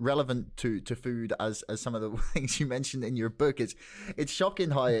almost relevant to food as some of the things you mentioned in your book. It's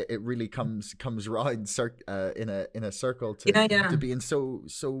shocking how it really comes round in a circle to being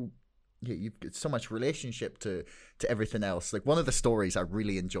so. You've got so much relationship to everything else. Like one of the stories I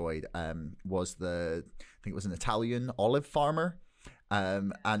really enjoyed was I think it was an Italian olive farmer,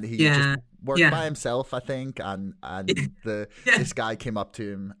 and he just worked by himself, I think, and this guy came up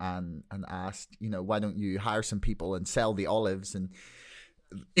to him and asked, you know, why don't you hire some people and sell the olives? And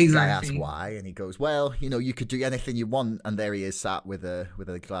exactly. I asked why, and he goes, well, you know, you could do anything you want. And there he is, sat with a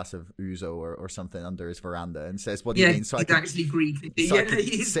glass of ouzo or something under his veranda, and says, what do you mean? So he's actually Greek. So he's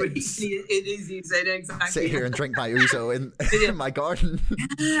Greek. It is, you said exactly. Sit here and drink my ouzo in my garden.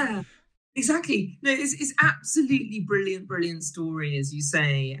 Yeah, exactly. No, it's absolutely brilliant story, as you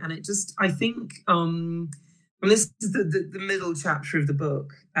say. And it just, I think, and this is the middle chapter of the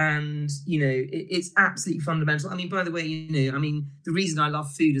book, and you know it's absolutely fundamental. I mean, by the way, you know, I mean, the reason I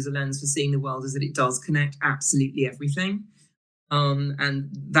love food as a lens for seeing the world is that it does connect absolutely everything, and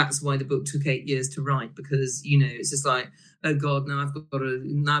that's why the book took 8 years to write, because you know it's just like, oh God, now I've got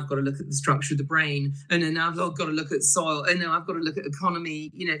to look at the structure of the brain, and then now I've got to look at soil, and now I've got to look at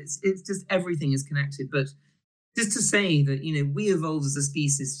economy. You know, it's just everything is connected. But just to say that, you know, we evolved as a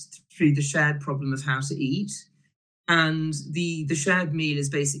species through the shared problem of how to eat. And the shared meal is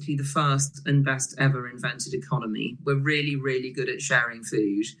basically the first and best ever invented economy. We're really, really good at sharing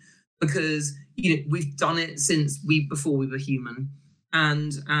food because, you know, we've done it since before we were human.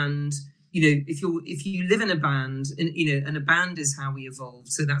 And you know, if you live in a band, and you know, and a band is how we evolved.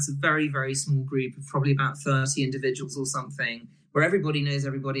 So that's a very, very small group of probably about 30 individuals or something, where everybody knows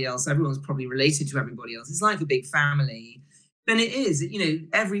everybody else. Everyone's probably related to everybody else. It's like a big family. Then it is, you know,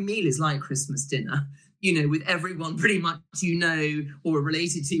 every meal is like Christmas dinner. You know, with everyone pretty much you know or are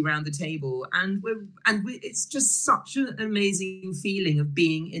related to around the table, and it's just such an amazing feeling of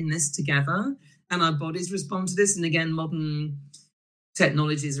being in this together, and our bodies respond to this. And again, modern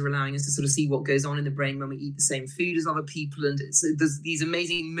technologies are allowing us to sort of see what goes on in the brain when we eat the same food as other people, and there's these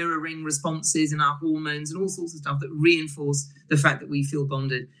amazing mirroring responses in our hormones and all sorts of stuff that reinforce the fact that we feel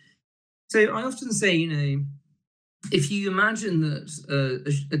bonded. So I often say, you know, if you imagine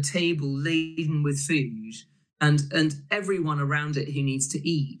that a table laden with food and everyone around it who needs to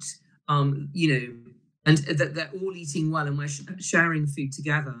eat, you know, and that they're all eating well and we're sharing food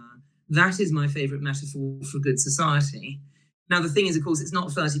together, that is my favorite metaphor for good society. Now, the thing is, of course, it's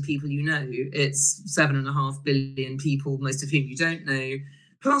not 30 people you know, it's 7.5 billion people, most of whom you don't know.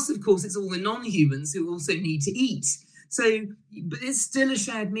 Plus, of course, it's all the non-humans who also need to eat. So, but it's still a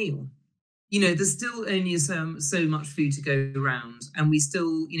shared meal. You know, there's still only so much food to go around, and we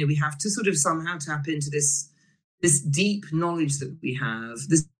still, you know, we have to sort of somehow tap into this deep knowledge that we have,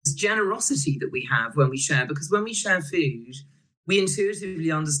 this generosity that we have when we share, because when we share food, we intuitively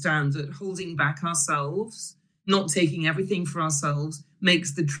understand that holding back ourselves, not taking everything for ourselves,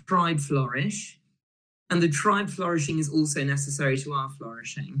 makes the tribe flourish, and the tribe flourishing is also necessary to our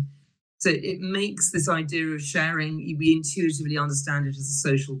flourishing. So it makes this idea of sharing, we intuitively understand it as a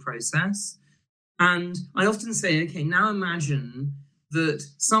social process. And I often say, okay, now imagine that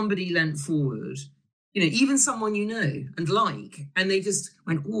somebody leant forward, you know, even someone you know and like, and they just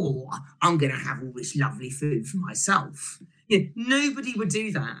went, oh, I'm going to have all this lovely food for myself. You know, nobody would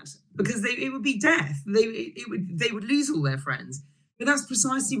do that because it would be death. They would lose all their friends. But that's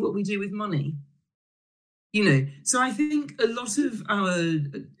precisely what we do with money. You know, so I think a lot of our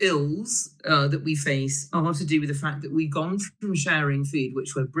ills that we face are to do with the fact that we've gone from sharing food,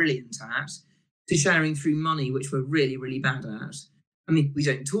 which we're brilliant at, to sharing through money, which we're really, really bad at. I mean, we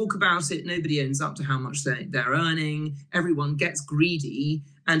don't talk about it. Nobody owns up to how much they're earning. Everyone gets greedy.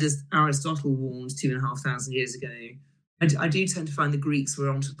 And as Aristotle warned 2,500 years ago, I do tend to find the Greeks were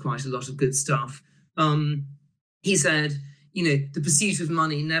onto quite a lot of good stuff. He said, the pursuit of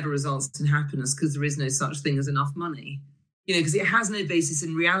money never results in happiness because there is no such thing as enough money, because it has no basis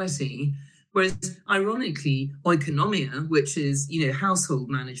in reality. Whereas, ironically, oikonomia, which is, household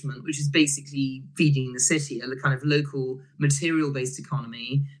management, which is basically feeding the city, a kind of local material-based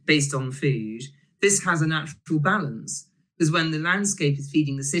economy based on food, this has a natural balance. Because when the landscape is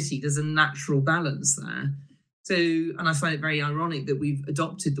feeding the city, there's a natural balance there. So, and I find it very ironic that we've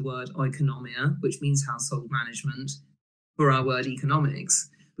adopted the word oikonomia, which means household management, for our word economics.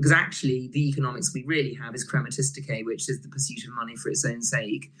 Because actually, the economics we really have is chrematistike, which is the pursuit of money for its own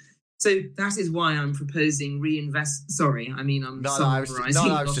sake. So that is why I'm proposing reinvest. Sorry, I mean I'm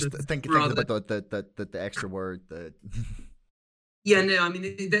summarising. I was just thinking about the extra word. Yeah, no, I mean,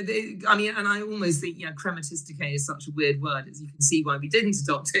 and I almost think, chrematistike is such a weird word, as you can see why we didn't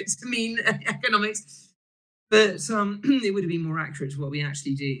adopt it to mean economics. But it would have been more accurate to what we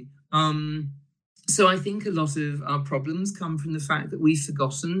actually do. So I think a lot of our problems come from the fact that we've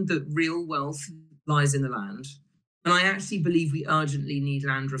forgotten that real wealth lies in the land. And I actually believe we urgently need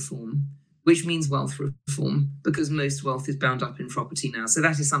land reform, which means wealth reform, because most wealth is bound up in property now. So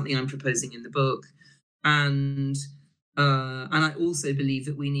that is something I'm proposing in the book. And I also believe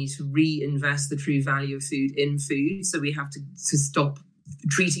that we need to reinvest the true value of food in food. So we have to stop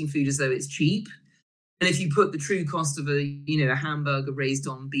treating food as though it's cheap. And if you put the true cost of a hamburger raised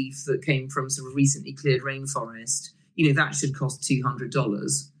on beef that came from sort of recently cleared rainforest, that should cost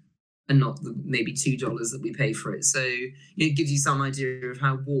 $200. And not maybe $2 that we pay for it. So it gives you some idea of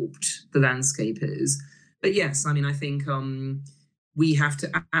how warped the landscape is. But yes, I mean, I think we have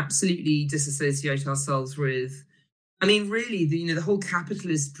to absolutely disassociate ourselves with, really, the whole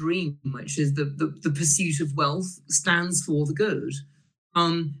capitalist dream, which is the pursuit of wealth, stands for the good.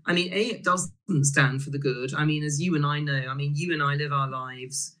 It doesn't stand for the good. As you and I know, you and I live our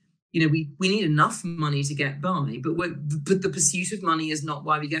lives. We need enough money to get by, but the pursuit of money is not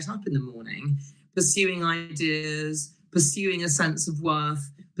why we get up in the morning. Pursuing ideas, pursuing a sense of worth,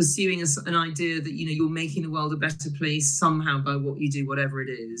 pursuing an idea that, you're making the world a better place somehow by what you do, whatever it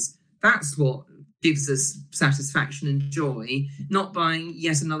is. That's what gives us satisfaction and joy, not buying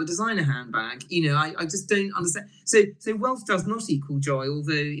yet another designer handbag. I just don't understand. So wealth does not equal joy,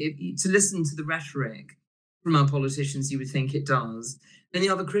 although to listen to the rhetoric from our politicians, you would think it does. And the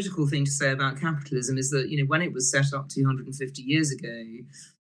other critical thing to say about capitalism is that, when it was set up 250 years ago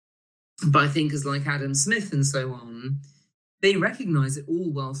by thinkers like Adam Smith and so on, they recognized that all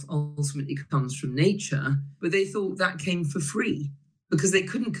wealth ultimately comes from nature, but they thought that came for free because they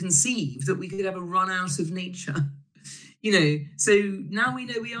couldn't conceive that we could ever run out of nature. So now we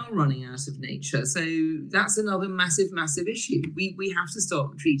know we are running out of nature. So that's another massive, massive issue. We have to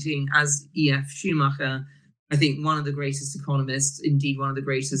stop treating, as E.F. Schumacher, I think one of the greatest economists, indeed one of the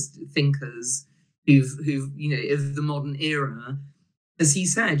greatest thinkers who've of the modern era, as he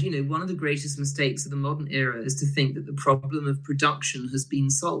said, one of the greatest mistakes of the modern era is to think that the problem of production has been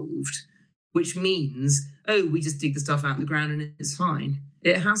solved, which means, we just dig the stuff out of the ground and it's fine.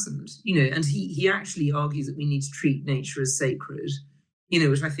 It hasn't, and he actually argues that we need to treat nature as sacred,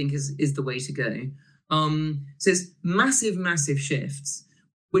 which I think is the way to go. So it's massive, massive shifts,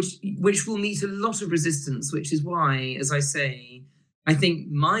 which will meet a lot of resistance, which is why, as I say, I think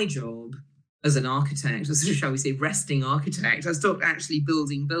my job as an architect, or shall we say resting architect, I stopped actually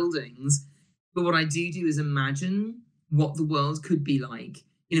building buildings. But what I do is imagine what the world could be like.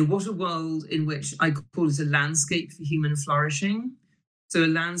 What a world in which I call it a landscape for human flourishing. So a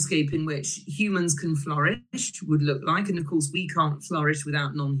landscape in which humans can flourish would look like. And of course, we can't flourish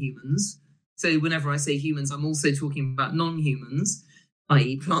without non-humans. So whenever I say humans, I'm also talking about non-humans,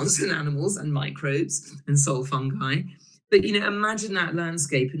 i.e. plants and animals and microbes and soil fungi. But, imagine that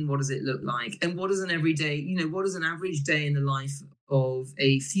landscape and what does it look like? And what is an everyday, what is an average day in the life of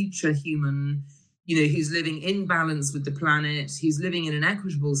a future human, who's living in balance with the planet, who's living in an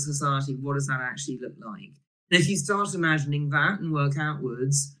equitable society? What does that actually look like? And if you start imagining that and work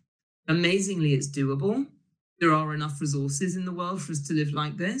outwards, amazingly, it's doable. There are enough resources in the world for us to live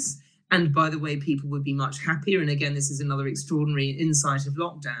like this. And by the way, people would be much happier. And again, this is another extraordinary insight of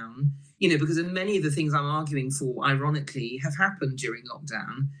lockdown, because many of the things I'm arguing for, ironically, have happened during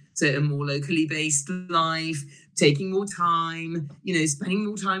lockdown. So a more locally based life, taking more time, spending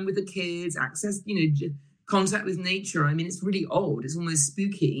more time with the kids, access, contact with nature. It's really odd. It's almost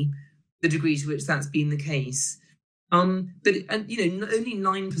spooky, the degree to which that's been the case. Only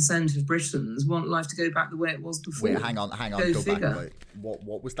 9% of Britons want life to go back the way it was before. Wait, hang on, go figure. back. Wait,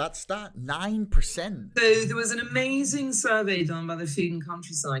 what was that stat? 9%. So there was an amazing survey done by the Food and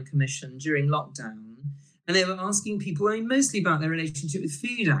Countryside Commission during lockdown, and they were asking people, mostly about their relationship with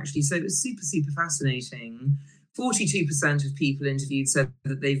food, actually. So it was super, super fascinating. 42% of people interviewed said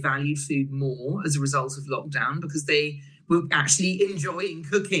that they valued food more as a result of lockdown because they were actually enjoying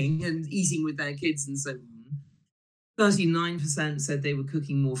cooking and eating with their kids and so on. 39% said they were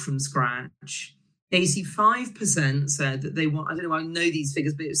cooking more from scratch. 85% said that they want, I don't know, I know these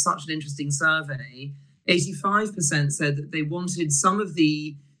figures, but it was such an interesting survey. 85% said that they wanted some of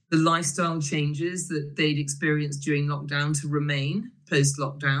the lifestyle changes that they'd experienced during lockdown to remain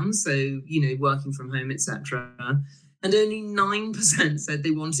post-lockdown. So, working from home, etc. And only 9% said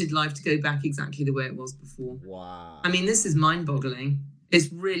they wanted life to go back exactly the way it was before. Wow. I mean, this is mind-boggling.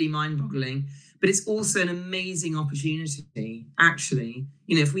 It's really mind-boggling. But it's also an amazing opportunity, actually.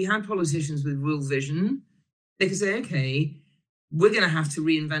 If we had politicians with real vision, they could say, okay, we're going to have to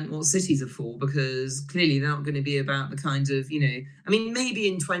reinvent what cities are for, because clearly they're not going to be about the kind of, maybe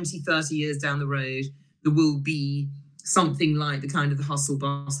in 20, 30 years down the road, there will be something like the kind of the hustle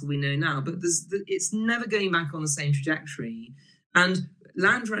bustle we know now. But it's never going back on the same trajectory. And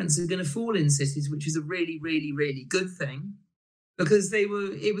land rents are going to fall in cities, which is a really, really, really good thing. Because it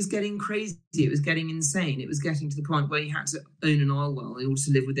was getting crazy, it was getting insane. It was getting to the point where you had to own an oil well in order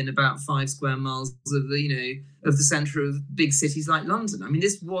to live within about 5 square miles of the centre of big cities like London. I mean,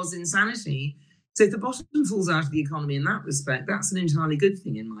 this was insanity. So if the bottom falls out of the economy in that respect, that's an entirely good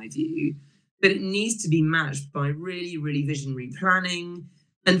thing in my view. But it needs to be matched by really, really visionary planning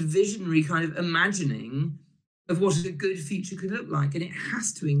and visionary kind of imagining of what a good future could look like. And it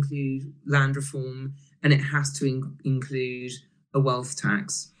has to include land reform, and it has to include a wealth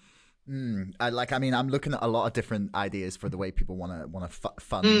tax. I'm looking at a lot of different ideas for the way people want to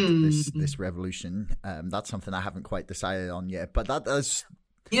fund this revolution. That's something I haven't quite decided on yet, but that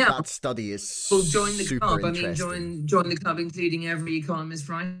study is join the super club. interesting. Join the club, including every economist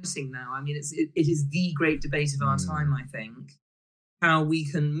writing now. I mean, it is the great debate of our time. I think how we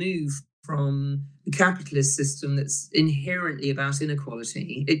can move from the capitalist system that's inherently about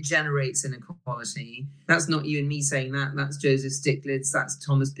inequality. It generates inequality. That's not you and me saying that. That's Joseph Stiglitz. That's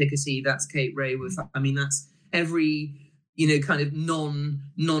Thomas Piketty. That's Kate Raworth. I mean, that's every, kind of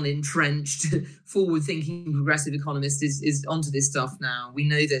non-entrenched, forward-thinking progressive economist is onto this stuff now. We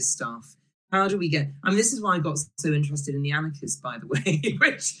know this stuff. How do we get... this is why I got so interested in the anarchists, by the way,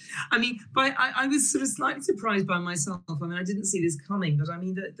 which, I was sort of slightly surprised by myself. I didn't see this coming, but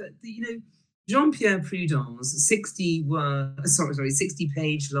Jean-Pierre Proudhon's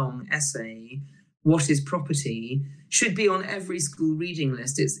 60-page long essay, What is Property, should be on every school reading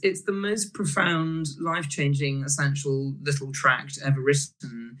list. It's the most profound, life-changing, essential little tract ever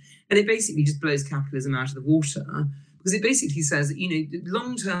written. And it basically just blows capitalism out of the water, because it basically says that,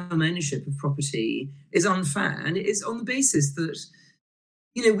 long-term ownership of property is unfair. And it is on the basis that,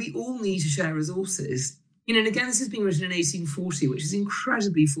 we all need to share resources. And again, this has been written in 1840, which is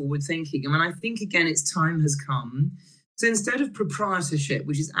incredibly forward-thinking. I think, again, its time has come. So instead of proprietorship,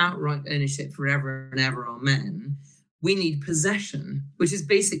 which is outright ownership forever and ever on men, we need possession, which is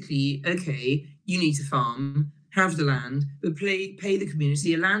basically, okay, you need to farm, have the land, but pay the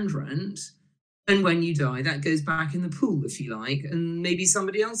community a land rent. And when you die, that goes back in the pool, if you like, and maybe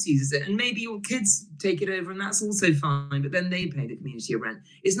somebody else uses it. And maybe your kids take it over, and that's also fine, but then they pay the community a rent.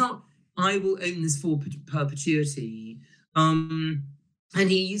 It's not, I will own this for perpetuity. And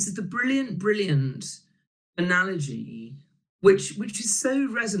he uses the brilliant analogy, which is so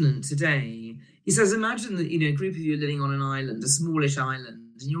resonant today. He says, imagine that, a group of you are living on an island, a smallish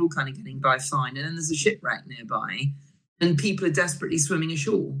island, and you're all kind of getting by fine, and then there's a shipwreck nearby, and people are desperately swimming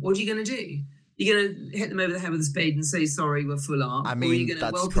ashore. What are you going to do? You're going to hit them over the head with a spade and say, sorry, we're full up? That's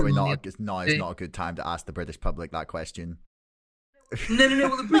probably it's not a good time to ask the British public that question. No.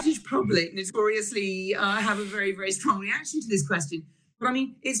 Well, the British public notoriously have a very, very strong reaction to this question. But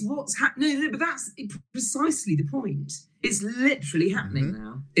it's what's happening. No, but that's precisely the point. It's literally happening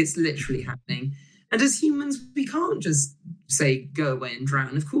now. It's literally happening. And as humans, we can't just say, go away and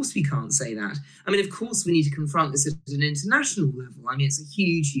drown. Of course we can't say that. Of course we need to confront this at an international level. It's a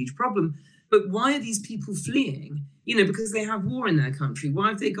huge, huge problem. But why are these people fleeing? Because they have war in their country. Why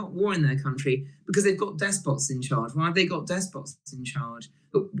have they got war in their country? Because they've got despots in charge. Why have they got despots in charge?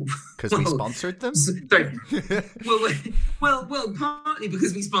 Because we sponsored them? Sorry. well, partly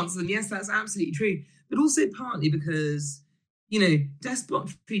because we sponsor them. Yes, that's absolutely true. But also partly because,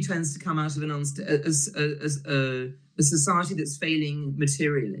 despotry tends to come out of a society that's failing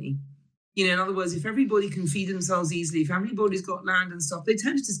materially. You know, in other words, if everybody can feed themselves easily, if everybody's got land and stuff, they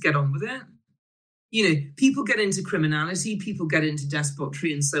tend to just get on with it. You know, people get into criminality, people get into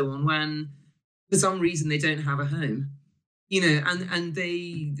despoty and so on when for some reason they don't have a home. You know, and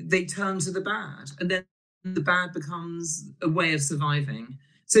they turn to the bad, and then the bad becomes a way of surviving.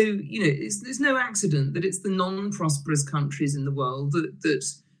 So, you know, there's no accident that it's the non-prosperous countries in the world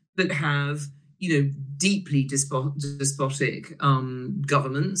that have, you know, deeply despotic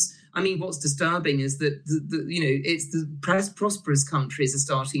governments. I mean, what's disturbing is that, you know, it's the prosperous countries are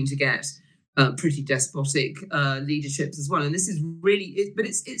starting to get pretty despotic leaderships as well. And this is really, but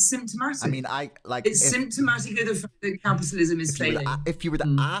it's symptomatic. I mean, it's symptomatic of the fact that capitalism is failing. If you were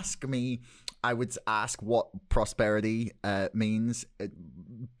to ask me, I would ask what prosperity means,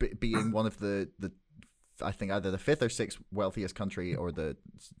 being one of the I think either the fifth or sixth wealthiest country or the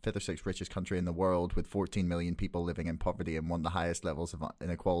fifth or sixth richest country in the world, with 14 million people living in poverty and one of the highest levels of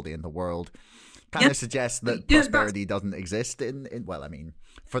inequality in the world, kind of suggests that prosperity doesn't exist in well, I mean,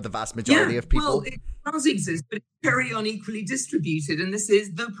 for the vast majority of people. Well, it does exist, but it's very unequally distributed, and this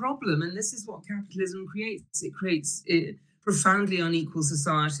is the problem, and this is what capitalism creates. It creates profoundly unequal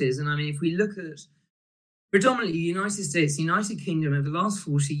societies. And I mean, if we look at predominantly the United States, the United Kingdom, over the last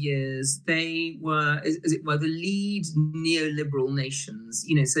 40 years, they were, as it were, the lead neoliberal nations.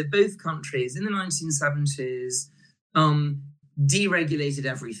 You know, so both countries in the 1970s deregulated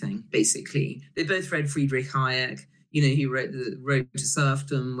everything, basically. They both read Friedrich Hayek. You know, he wrote The Road to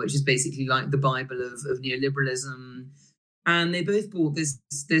Serfdom, which is basically like the Bible of neoliberalism. And they both brought this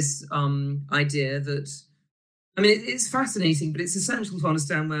idea that, I mean, it's fascinating, but it's essential to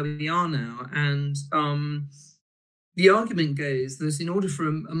understand where we are now. And the argument goes that in order for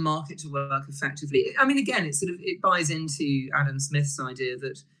a market to work effectively, I mean, again, it buys into Adam Smith's idea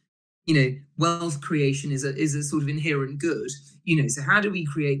that, you know, wealth creation is a sort of inherent good. You know, so how do we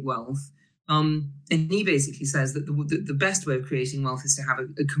create wealth? And he basically says that the best way of creating wealth is to have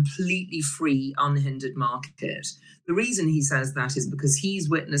a completely free, unhindered market. The reason he says that is because he's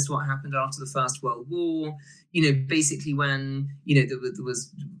witnessed what happened after the First World War. You know, basically when, you know, there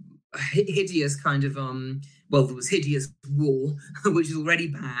was a hideous kind of, there was hideous war, which is already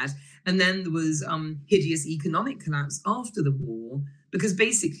bad. And then there was hideous economic collapse after the war, because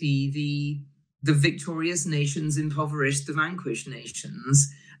basically the victorious nations impoverished the vanquished nations.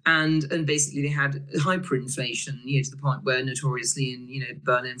 And basically they had hyperinflation, you know, to the point where notoriously in, you know,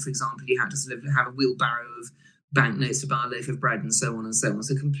 Berlin, for example, you had to sort of have a wheelbarrow of banknotes to buy a loaf of bread and so on and so on.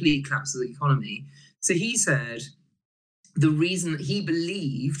 So complete collapse of the economy. So he said he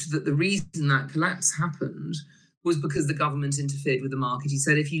believed that the reason that collapse happened was because the government interfered with the market. He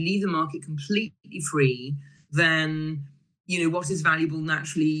said, if you leave the market completely free, then, you know, what is valuable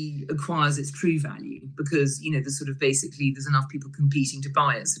naturally acquires its true value because, you know, there's sort of basically there's enough people competing to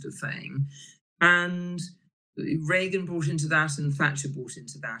buy it sort of thing. And Reagan brought into that and Thatcher brought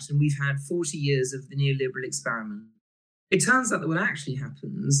into that. And we've had 40 years of the neoliberal experiment. It turns out that what actually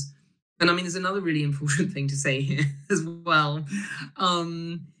happens, and I mean, there's another really important thing to say here as well,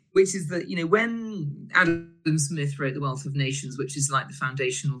 which is that, you know, when Adam Smith wrote The Wealth of Nations, which is like the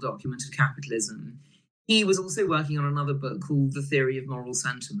foundational document of capitalism, he was also working on another book called The Theory of Moral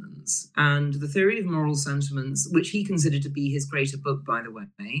Sentiments. And The Theory of Moral Sentiments, which he considered to be his greater book, by the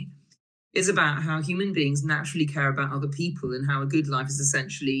way, is about how human beings naturally care about other people and how a good life is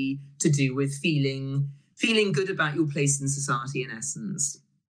essentially to do with feeling good about your place in society, in essence.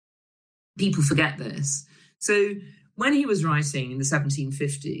 People forget this. So when he was writing in the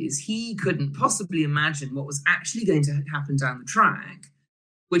 1750s, he couldn't possibly imagine what was actually going to happen down the track,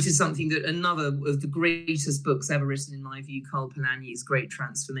 which is something that another of the greatest books ever written, in my view, Karl Polanyi's Great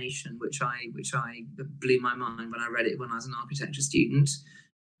Transformation, which I blew my mind when I read it when I was an architecture student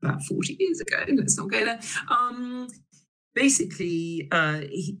about 40 years ago. Let's not go there. Basically,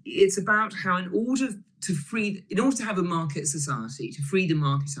 it's about how in order to have a market society, to free the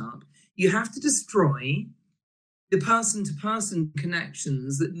market up, you have to destroy the person-to-person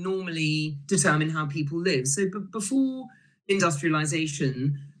connections that normally determine how people live. So before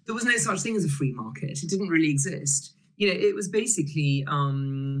industrialization, there was no such thing as a free market. It didn't really exist. You know, it was basically,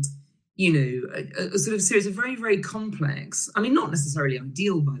 you know, a sort of series of very, very complex, I mean, not necessarily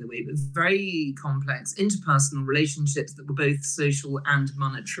ideal, by the way, but very complex interpersonal relationships that were both social and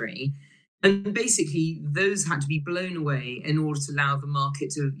monetary. And basically, those had to be blown away in order to allow the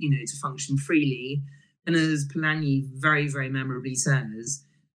market to, you know, to function freely. And as Polanyi very, very memorably says,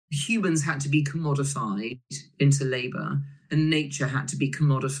 humans had to be commodified into labor and nature had to be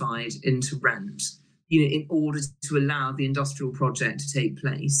commodified into rent, you know, in order to allow the industrial project to take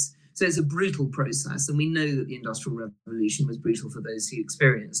place. So it's a brutal process. And we know that the Industrial Revolution was brutal for those who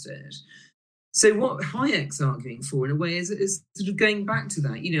experienced it. So what Hayek's arguing for, in a way, is sort of going back to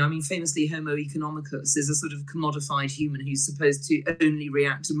that. You know, I mean, famously, Homo economicus is a sort of commodified human who's supposed to only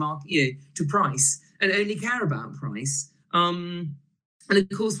react to market, to price, and only care about price. And of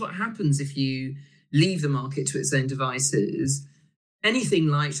course, what happens if you leave the market to its own devices? Anything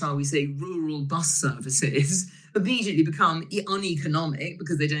like, shall we say, rural bus services immediately become uneconomic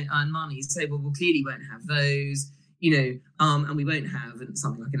because they don't earn money. So, well, we clearly won't have those. And we won't have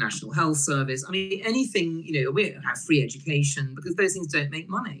something like a national health service. I mean, anything, we won't have free education because those things don't make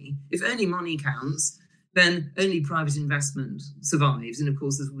money. If only money counts, then only private investment survives. And of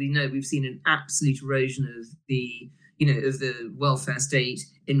course, as we know, we've seen an absolute erosion of the welfare state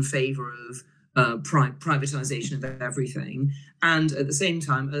in favor of privatization of everything. And at the same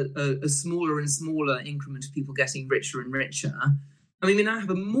time, a smaller and smaller increment of people getting richer and richer. I mean, we now have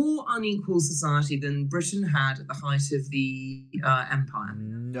a more unequal society than Britain had at the height of the empire.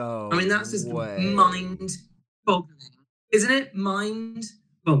 No, I mean, that's just mind-boggling, isn't it?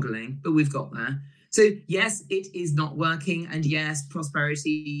 Mind-boggling, but we've got there. So yes, it is not working, and yes,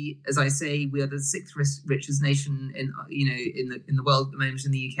 prosperity. As I say, we are the sixth richest nation in the world at the moment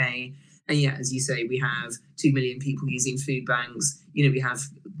in the UK. And yet, as you say, we have 2 million people using food banks. We have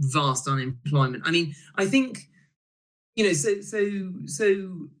vast unemployment. I mean, I think. So we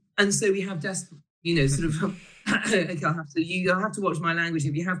have sort of. You'll have to watch my language.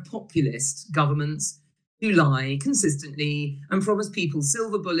 If you have populist governments who lie consistently and promise people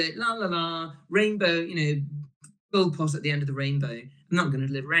silver bullet, la la la, rainbow, gold pot at the end of the rainbow, I'm not going to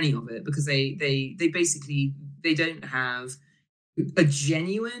deliver any of it because they basically don't have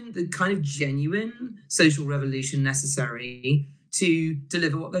the kind of genuine social revolution necessary to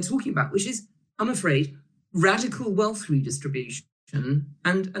deliver what they're talking about, which is, I'm afraid, radical wealth redistribution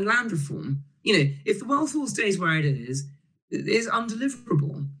and land reform. If the wealth all stays where it is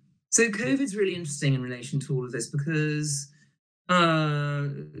undeliverable. So COVID's really interesting in relation to all of this because I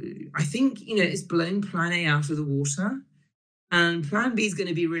think, it's blown Plan A out of the water, and Plan B is going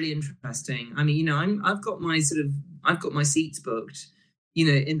to be really interesting. I mean, I've got my seats booked,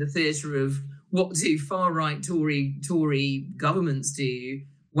 in the theatre of what do far right Tory governments do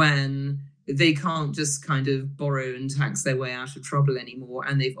when they can't just kind of borrow and tax their way out of trouble anymore.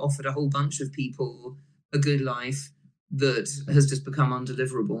 And they've offered a whole bunch of people a good life that has just become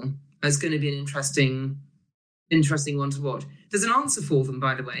undeliverable. It's going to be an interesting one to watch. There's an answer for them,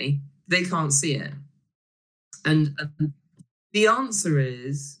 by the way. They can't see it. And the answer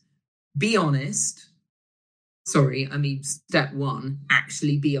is, be honest. Sorry, I mean, step one,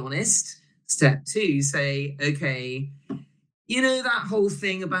 actually be honest. Step two, say, okay, that whole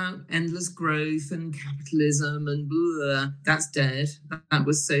thing about endless growth and capitalism and blah, that's dead. That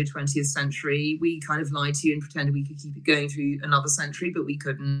was so 20th century. We kind of lied to you and pretended we could keep it going through another century, but we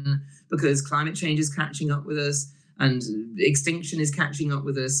couldn't because climate change is catching up with us and extinction is catching up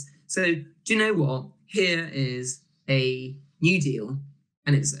with us. So do you know what? Here is a New Deal,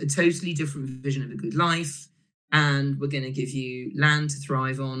 and it's a totally different vision of a good life. And we're going to give you land to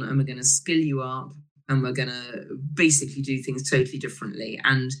thrive on, and we're going to skill you up, and we're going to basically do things totally differently.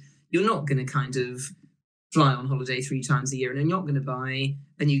 And you're not going to kind of fly on holiday 3 times a year, and you're not going to buy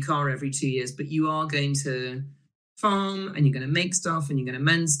a new car every 2 years, but you are going to farm, and you're going to make stuff, and you're going to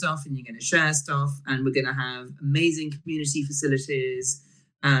mend stuff, and you're going to share stuff, and we're going to have amazing community facilities.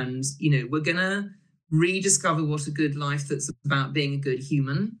 And, we're going to rediscover what a good life that's about being a good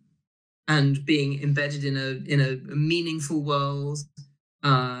human and being embedded in a meaningful world.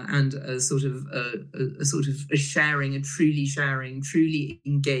 And a sort of truly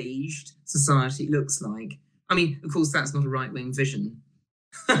engaged society looks like. I mean, of course, that's not a right-wing vision.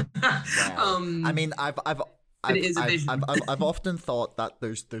 Wow. I mean, I've often thought that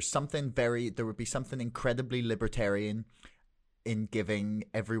there would be something incredibly libertarian in giving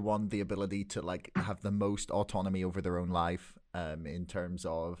everyone the ability to have the most autonomy over their own life, in terms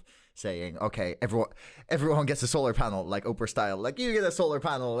of saying, okay, everyone gets a solar panel, like Oprah style, you get a solar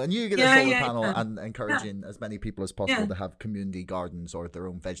panel and you get a solar panel, and encouraging as many people as possible to have community gardens or their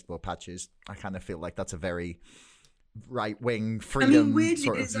own vegetable patches. I kind of feel like that's a very right-wing freedom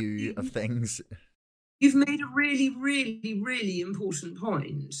view of things. You've made a really, really, really important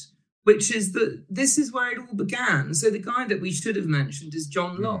point, which is that this is where it all began. So the guy that we should have mentioned is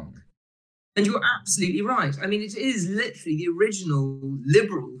John Locke. And you're absolutely right. I mean, it is literally the original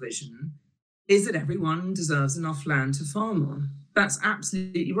liberal vision is that everyone deserves enough land to farm on. That's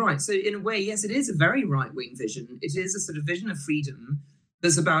absolutely right. So in a way, yes, it is a very right-wing vision. It is a sort of vision of freedom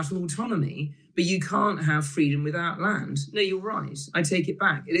that's about autonomy. but you can't have freedom without land. No, you're right. I take it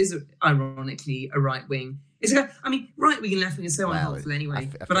back. It is ironically a right wing. Right wing and left wing is so unhelpful anyway.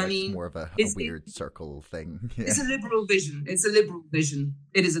 But I mean, it's more of a weird circle thing. Yeah. It's a liberal vision. It is a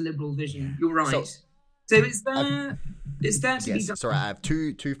liberal vision. Yeah. You're right. So it's there to be done. Sorry, I have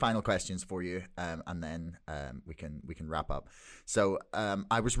two final questions for you, and then we can wrap up. So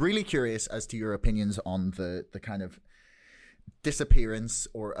I was really curious as to your opinions on the kind of disappearance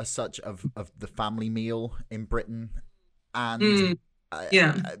or as such of the family meal in Britain, and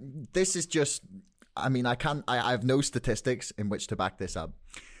this is just. I mean, I have no statistics in which to back this up.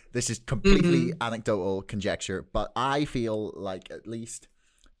 This is completely anecdotal conjecture, but I feel like at least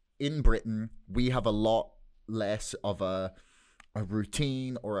in Britain, we have a lot less of a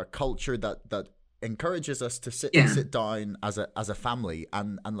routine or a culture that encourages us to sit down as a family.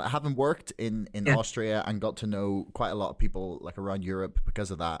 And having worked in Austria and got to know quite a lot of people like around Europe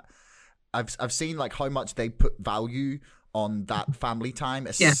because of that, I've seen like how much they put value on that family time,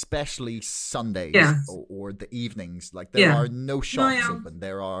 especially Sundays or the evenings. Like there are no shops open.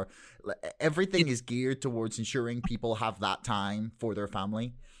 There are everything is geared towards ensuring people have that time for their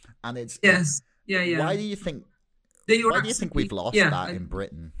family, and it's Why do you think? Why do you think we've lost that in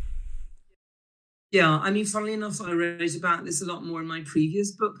Britain? Yeah, I mean, funnily enough, I wrote about this a lot more in my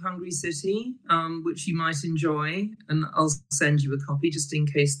previous book, Hungry City, which you might enjoy, and I'll send you a copy just in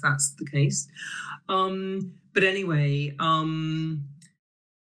case that's the case. But anyway,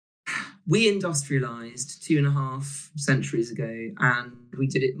 we industrialized 2.5 centuries ago, and we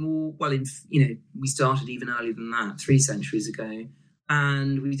did it more, we started even earlier than that, 3 centuries ago,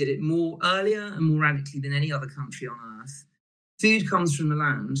 and we did it more earlier and more radically than any other country on earth. Food comes from the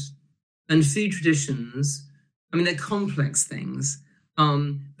land, and food traditions, I mean, they're complex things,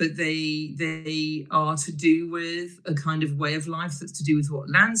 but they are to do with a kind of way of life that's to do with what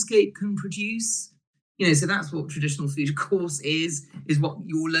landscape can produce. So that's what traditional food, of course, is what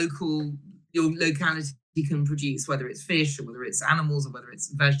your locality can produce, whether it's fish or whether it's animals or whether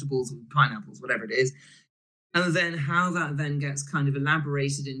it's vegetables or pineapples, whatever it is. And then how that then gets kind of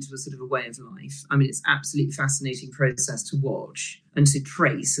elaborated into a sort of a way of life. I mean, it's absolutely fascinating process to watch and to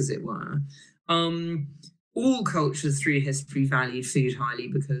trace, as it were. All cultures through history valued food highly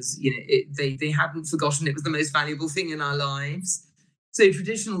because, they hadn't forgotten it was the most valuable thing in our lives. So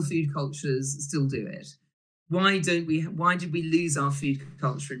traditional food cultures still do it. Why did we lose our food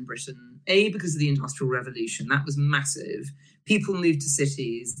culture in Britain? A, because of the Industrial Revolution. That was massive. People moved to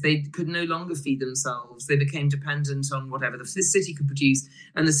cities. They could no longer feed themselves. They became dependent on whatever the city could produce.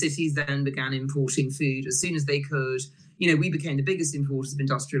 And the cities then began importing food as soon as they could. We became the biggest importers of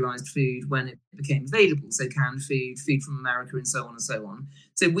industrialized food when it became available. So canned food from America, and so on and so on.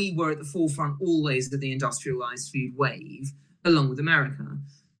 So we were at the forefront always of the industrialized food wave, along with America.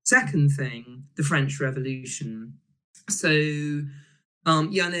 Second thing, the French Revolution. So, I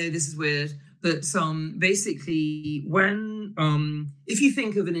know this is weird, but basically when, if you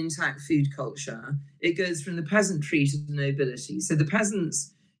think of an intact food culture, it goes from the peasantry to the nobility. So the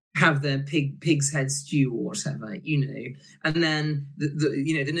peasants have their pig's head stew or whatever, and then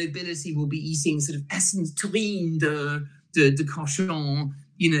the nobility will be eating sort of essence terrine de cochon,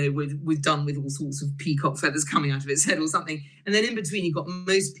 with done with all sorts of peacock feathers coming out of its head or something. And then in between, you've got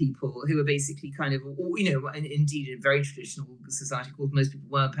most people who are basically kind of, and indeed in a very traditional society, of course, most people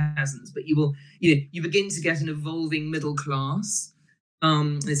were peasants, but you begin to get an evolving middle class.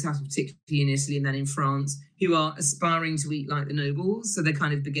 This happens particularly in Italy and then in France, who are aspiring to eat like the nobles. So they're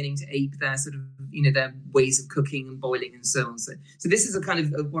kind of beginning to ape their sort of, their ways of cooking and boiling and so on. So this is a kind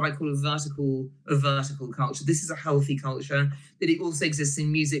of what I call a vertical culture. This is a healthy culture. That it also exists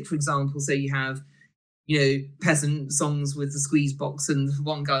in music, for example. So you have, peasant songs with the squeeze box and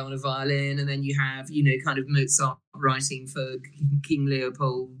one guy on a violin, and then you have, kind of Mozart writing for King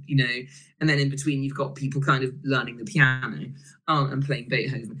Leopold, and then in between you've got people kind of learning the piano and playing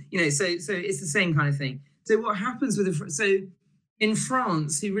Beethoven, so it's the same kind of thing. So what happens in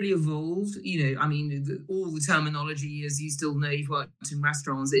France, who really evolved, all the terminology, as you still know, you've worked in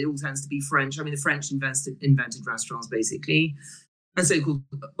restaurants, it all tends to be French. I mean, the French invented restaurants, basically. And so-called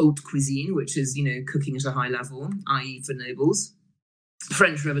haute cuisine, which is, cooking at a high level, i.e. for nobles. The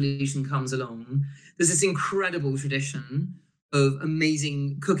French Revolution comes along. There's this incredible tradition of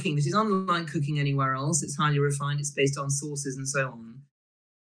amazing cooking that is unlike cooking anywhere else. It's highly refined. It's based on sauces and so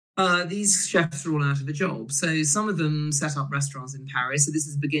on. These chefs are all out of a job. So some of them set up restaurants in Paris. So this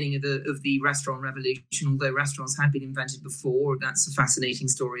is the beginning of the restaurant revolution, although restaurants had been invented before. That's a fascinating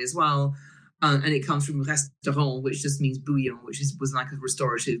story as well. And it comes from restaurant, which just means bouillon, which was like a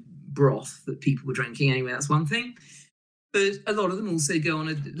restorative broth that people were drinking. Anyway, that's one thing. But a lot of them also go on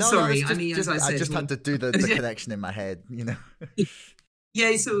a. No, sorry, I mean, as I said, I just had to do the connection in my head, you know.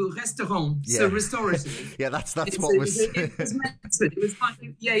 Yeah, so restaurant, so restorative. Yeah, that's what was. It was medicine.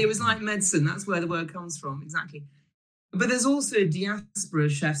 It was like medicine. That's where the word comes from, exactly. But there's also a diaspora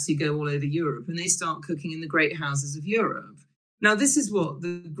of chefs who go all over Europe, and they start cooking in the great houses of Europe. Now, this is what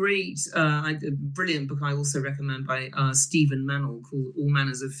the great, brilliant book I also recommend by Stephen Mennel called All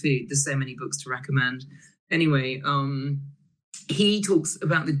Manners of Food. There's so many books to recommend. Anyway, he talks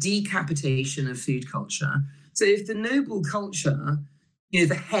about the decapitation of food culture. So if the noble culture,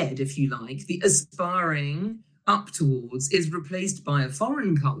 the head, if you like, the aspiring up towards is replaced by a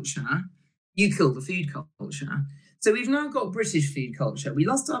foreign culture, you kill the food culture. So we've now got British food culture. We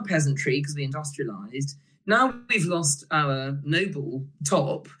lost our peasantry because we industrialized. Now we've lost our noble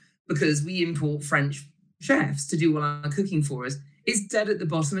top because we import French chefs to do all our cooking for us. It's dead at the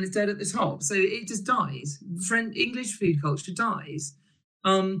bottom and it's dead at the top. So it just dies. English food culture dies.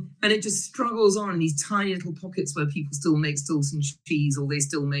 And it just struggles on in these tiny little pockets where people still make Stilton cheese or they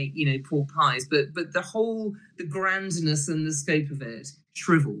still make, pork pies. But the grandness and the scope of it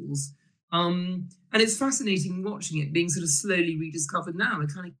shrivels. And it's fascinating watching it being sort of slowly rediscovered now. We're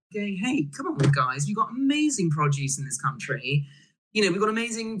kind of going, hey, come on, guys, we've got amazing produce in this country. We've got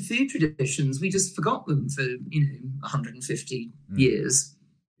amazing food traditions. We just forgot them for, 150 years.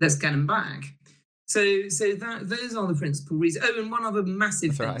 Let's get them back. So those are the principal reasons. Oh, and one other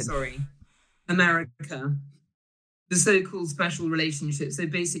massive thing, sorry. America, the so-called special relationship. So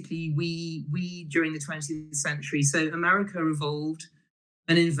basically we during the 20th century, so America evolved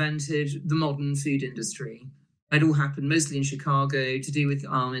and invented the modern food industry. It all happened mostly in Chicago to do with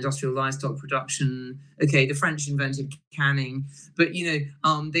industrial livestock production. Okay, the French invented canning, but they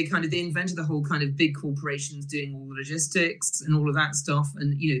invented the whole kind of big corporations doing all the logistics and all of that stuff,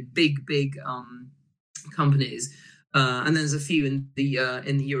 and big companies. And there's a few in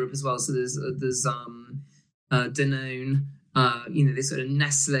the Europe as well. So there's Danone. This sort of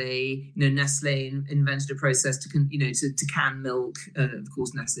Nestle. Nestle invented a process to can milk. Of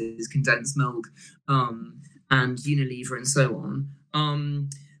course, Nestle is condensed milk, and Unilever and so on.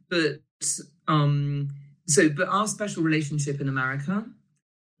 But our special relationship in America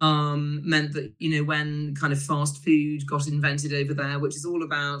meant that when kind of fast food got invented over there, which is all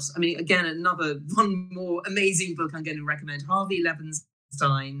about. I mean, again, one more amazing book I'm going to recommend: Harvey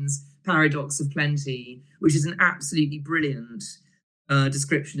Levenstein's Paradox of Plenty, which is an absolutely brilliant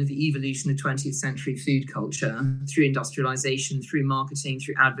description of the evolution of 20th century food culture through industrialization, through marketing,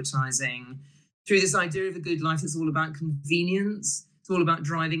 through advertising, through this idea of a good life that's all about convenience. It's all about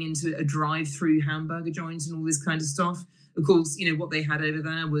driving into a drive-through hamburger joint and all this kind of stuff. Of course, what they had over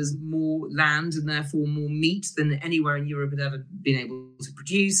there was more land and therefore more meat than anywhere in Europe had ever been able to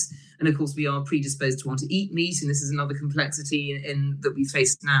produce. And of course, we are predisposed to want to eat meat. And this is another complexity that we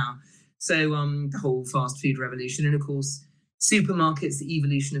face now. So the whole fast food revolution. And of course, supermarkets, the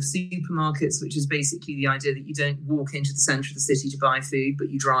evolution of supermarkets, which is basically the idea that you don't walk into the center of the city to buy food, but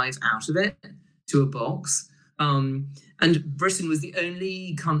you drive out of it to a box. And Britain was the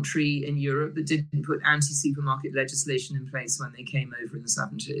only country in Europe that didn't put anti-supermarket legislation in place when they came over in the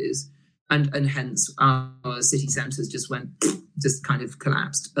 70s. And hence our city centres just kind of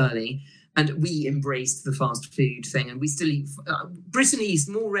collapsed early. And we embraced the fast food thing, and we still eat. Britain eats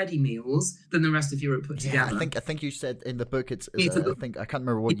more ready meals than the rest of Europe put together. I think you said in the book I can't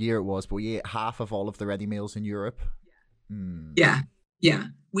remember what year it was, but we ate half of all of the ready meals in Europe. Yeah.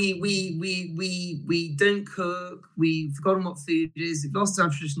 We don't cook. We've forgotten what food is. We've lost our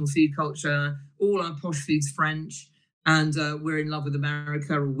traditional food culture. All our posh food's French, and we're in love with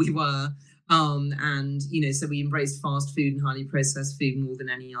America, or we were. So we embraced fast food and highly processed food more than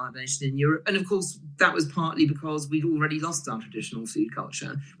any other nation in Europe. And of course, that was partly because we'd already lost our traditional food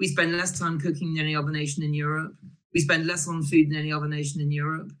culture. We spend less time cooking than any other nation in Europe. We spend less on food than any other nation in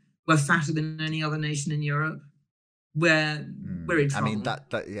Europe. We're fatter than any other nation in Europe. We're in trouble. I mean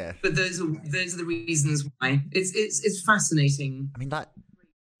yeah. But those are the reasons why. It's fascinating. I mean that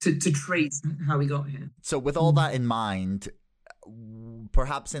to trace how we got here. So with all that in mind,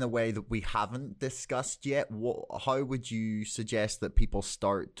 perhaps in a way that we haven't discussed yet, how would you suggest that people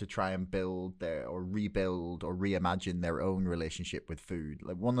start to try and build or rebuild or reimagine their own relationship with food?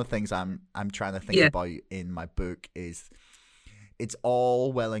 Like, one of the things I'm trying to think about in my book is, it's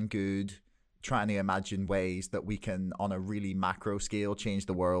all well and good trying to imagine ways that we can, on a really macro scale, change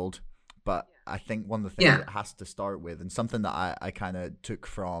the world. But I think one of the things it has to start with, and something that I kind of took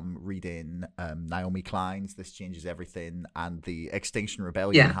from reading Naomi Klein's This Changes Everything and the Extinction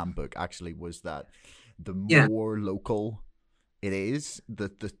Rebellion handbook, actually, was that the more local it is,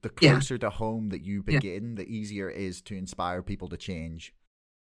 the Yeah. closer to home that you begin, the easier it is to inspire people to change.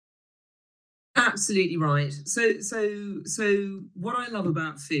 Absolutely right. So what I love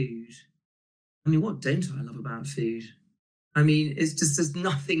about food, I mean, what don't I love about food? I mean, it's just there's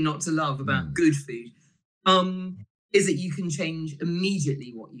nothing not to love about good food. Is that you can change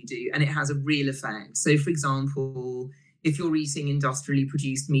immediately what you do, and it has a real effect. So, for example, if you're eating industrially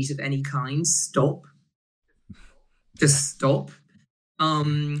produced meat of any kind, stop. Just stop.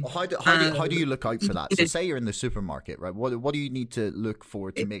 Well, how do you look out for that? So say you're in the supermarket, right? What do you need to look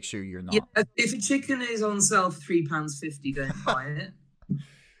for to make sure you're not? Yeah, if a chicken is on sale for £3.50, don't buy it.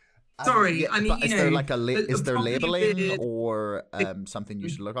 Sorry, I mean, is there like is there labeling or something you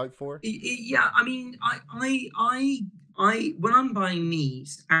should look out for? Yeah, I mean, I when I'm buying meat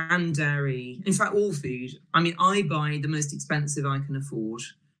and dairy, in fact, all food, I mean, I buy the most expensive I can afford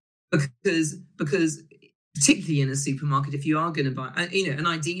because particularly in a supermarket, if you are going to buy, and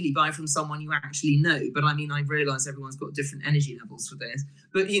ideally buy from someone you actually know. But I mean, I realise everyone's got different energy levels for this.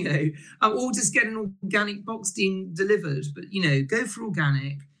 But, or just get an organic box delivered. But, go for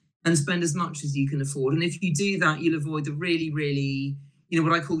organic and spend as much as you can afford. And if you do that, you'll avoid the really, really,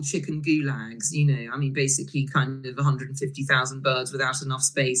 what I call chicken gulags. I mean, basically kind of 150,000 birds without enough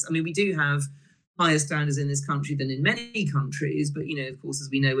space. I mean, we do have higher standards in this country than in many countries. But, of course, as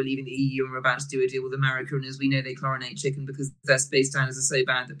we know, we're leaving the EU and we're about to do a deal with America. And as we know, they chlorinate chicken because their space standards are so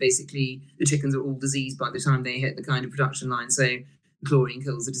bad that basically the chickens are all diseased by the time they hit the kind of production line. So the chlorine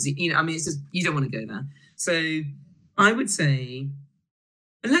kills the disease. I mean, it's just, you don't want to go there. So I would say,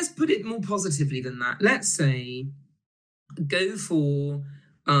 and let's put it more positively than that. Let's say go for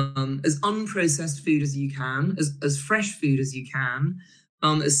as unprocessed food as you can, as fresh food as you can,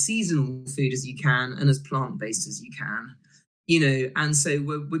 as seasonal food as you can, and as plant-based as you can. And so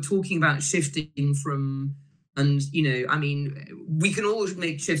we're talking about shifting from, and, I mean, we can all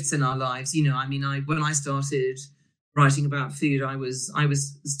make shifts in our lives. I mean, when I started writing about food, I was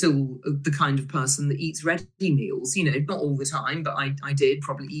still the kind of person that eats ready meals, not all the time, but I did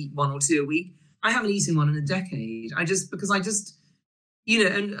probably eat one or two a week. I haven't eaten one in a decade. Because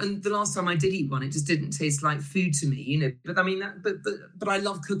and the last time I did eat one, it just didn't taste like food to me, but I mean, but I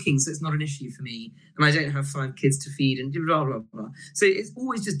love cooking, so it's not an issue for me. And I don't have 5 kids to feed and blah, blah, blah. So it's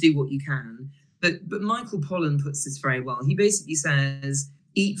always just do what you can. But Michael Pollan puts this very well. He basically says,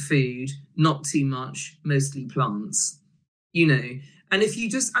 eat food, not too much, mostly plants, And if you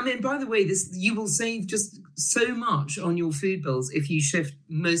just, I mean, by the way, you will save just so much on your food bills if you shift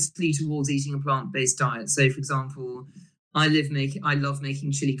mostly towards eating a plant-based diet. So, for example, I love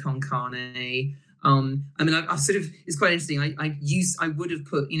making chili con carne. I mean, I've sort of, it's quite interesting. I would have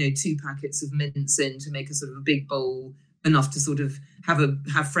put, 2 packets of mince in to make a sort of a big bowl, enough to sort of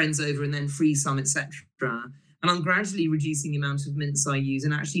have friends over and then freeze some, etc. And I'm gradually reducing the amount of mince I use.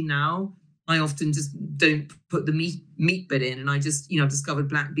 And actually now I often just don't put the meat bit in. And I just, I've discovered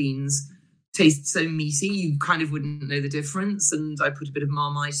black beans taste so meaty, you kind of wouldn't know the difference. And I put a bit of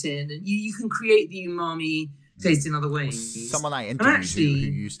Marmite in, and you can create the umami taste in other ways. Someone I interviewed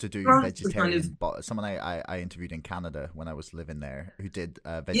who used to do vegetarian, someone I interviewed in Canada when I was living there, who did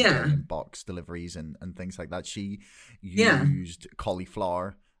vegetarian box deliveries and things like that. She used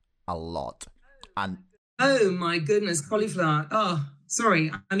cauliflower a lot. And oh my goodness, cauliflower. Oh,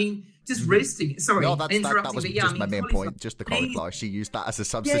 sorry. I mean, just roasting it. Sorry, no, that was just my main point. Just the cauliflower. She used that as a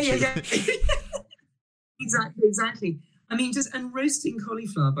substitute. Yeah. Exactly. I mean, and roasting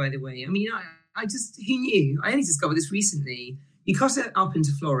cauliflower, by the way. I mean, who knew? I only discovered this recently. You cut it up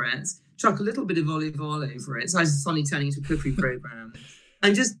into florets, chuck a little bit of olive oil over it. So it's suddenly turning into a cookery program,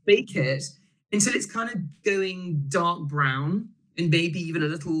 and just bake it until it's kind of going dark brown and maybe even a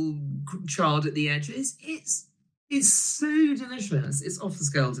little charred at the edges. It's so delicious. It's off the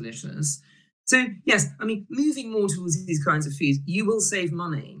scale delicious. So yes, I mean, moving more towards these kinds of foods, you will save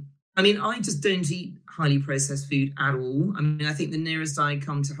money. I mean, I just don't eat highly processed food at all. I mean, I think the nearest I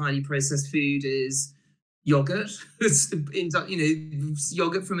come to highly processed food is yogurt,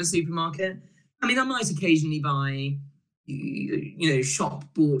 yogurt from a supermarket. I mean, I might occasionally buy,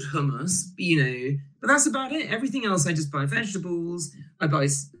 shop-bought hummus, but that's about it. Everything else, I just buy vegetables. I buy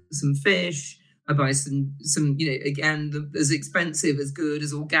some fish. I buy some again, as expensive, as good,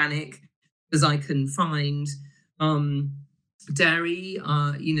 as organic as I can find. Dairy,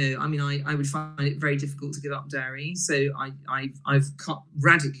 I would find it very difficult to give up dairy. So I've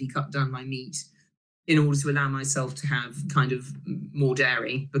radically cut down my meat in order to allow myself to have kind of more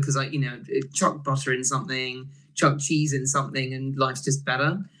dairy, because chuck butter in something, chuck cheese in something, and life's just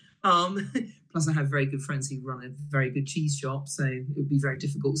better. Plus I have very good friends who run a very good cheese shop, so it would be very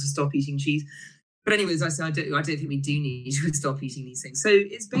difficult to stop eating cheese. But anyways, I say I don't think we do need to stop eating these things. So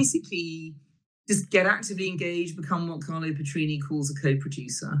it's basically just get actively engaged, become what Carlo Petrini calls a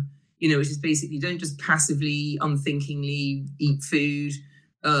co-producer. Which is basically don't just passively, unthinkingly eat food,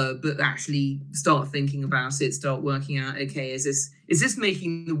 but actually start thinking about it, start working out, okay, is this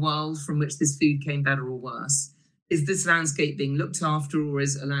making the world from which this food came better or worse? Is this landscape being looked after, or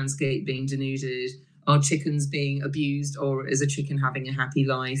is a landscape being denuded? Are chickens being abused, or is a chicken having a happy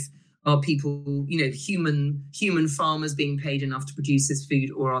life? Are people, human farmers being paid enough to produce this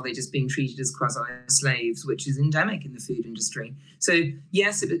food, or are they just being treated as quasi-slaves, which is endemic in the food industry? So,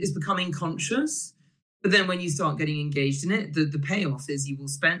 yes, it's becoming conscious, but then when you start getting engaged in it, the payoff is you will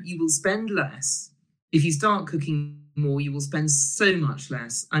spend less. If you start cooking more, you will spend so much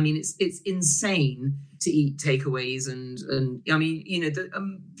less. I mean, it's insane to eat takeaways, and I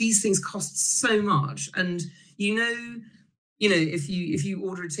mean, these things cost so much, and if you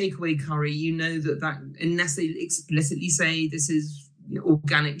order a takeaway curry, that unless they explicitly say this is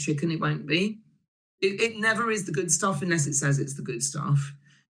organic chicken, it won't be. It never is the good stuff unless it says it's the good stuff.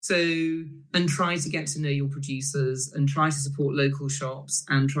 So, and try to get to know your producers and try to support local shops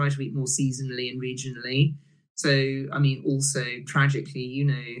and try to eat more seasonally and regionally. So, I mean, also tragically,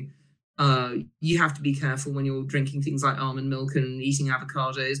 you have to be careful when you're drinking things like almond milk and eating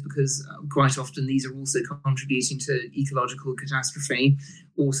avocados, because quite often these are also contributing to ecological catastrophe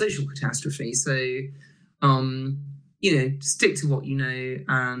or social catastrophe. So, stick to what you know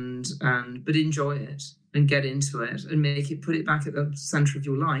but enjoy it and get into it and put it back at the center of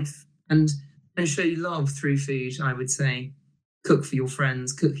your life and show love through food. I would say, cook for your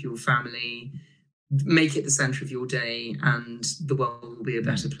friends, cook for your family. Make it the center of your day and the world will be a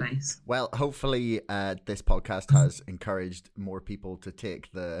better place. Well, hopefully this podcast has encouraged more people to take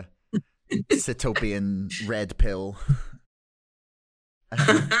the Sitopian red pill,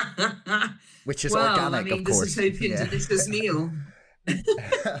 which is organic, of course. The Sitopian delicious meal.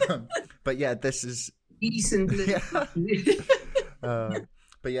 But yeah, this is... Decent.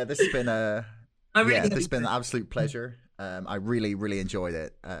 But yeah, this has been this has been an absolute pleasure. I really, really enjoyed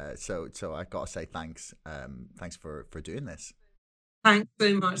it. So I got to say thanks. Thanks for doing this. Thanks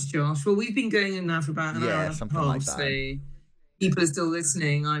so much, Josh. Well, we've been going in now for about an hour and a half, like that. So people are still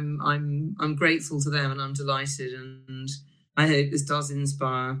listening. I'm grateful to them, and I'm delighted. And I hope this does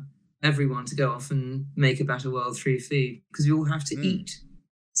inspire everyone to go off and make a better world through food, because we all have to eat.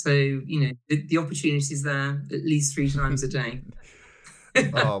 So the opportunity is there at least 3 times a day.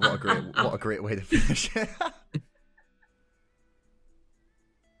 Oh, what a great way to finish.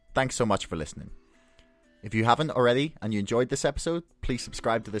 Thanks so much for listening. If you haven't already and you enjoyed this episode, please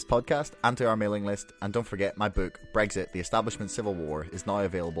subscribe to this podcast and to our mailing list. And don't forget, my book, Brexit, The Establishment Civil War, is now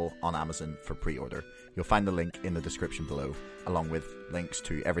available on Amazon for pre-order. You'll find the link in the description below, along with links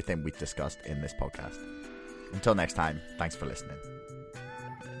to everything we've discussed in this podcast. Until next time, thanks for listening.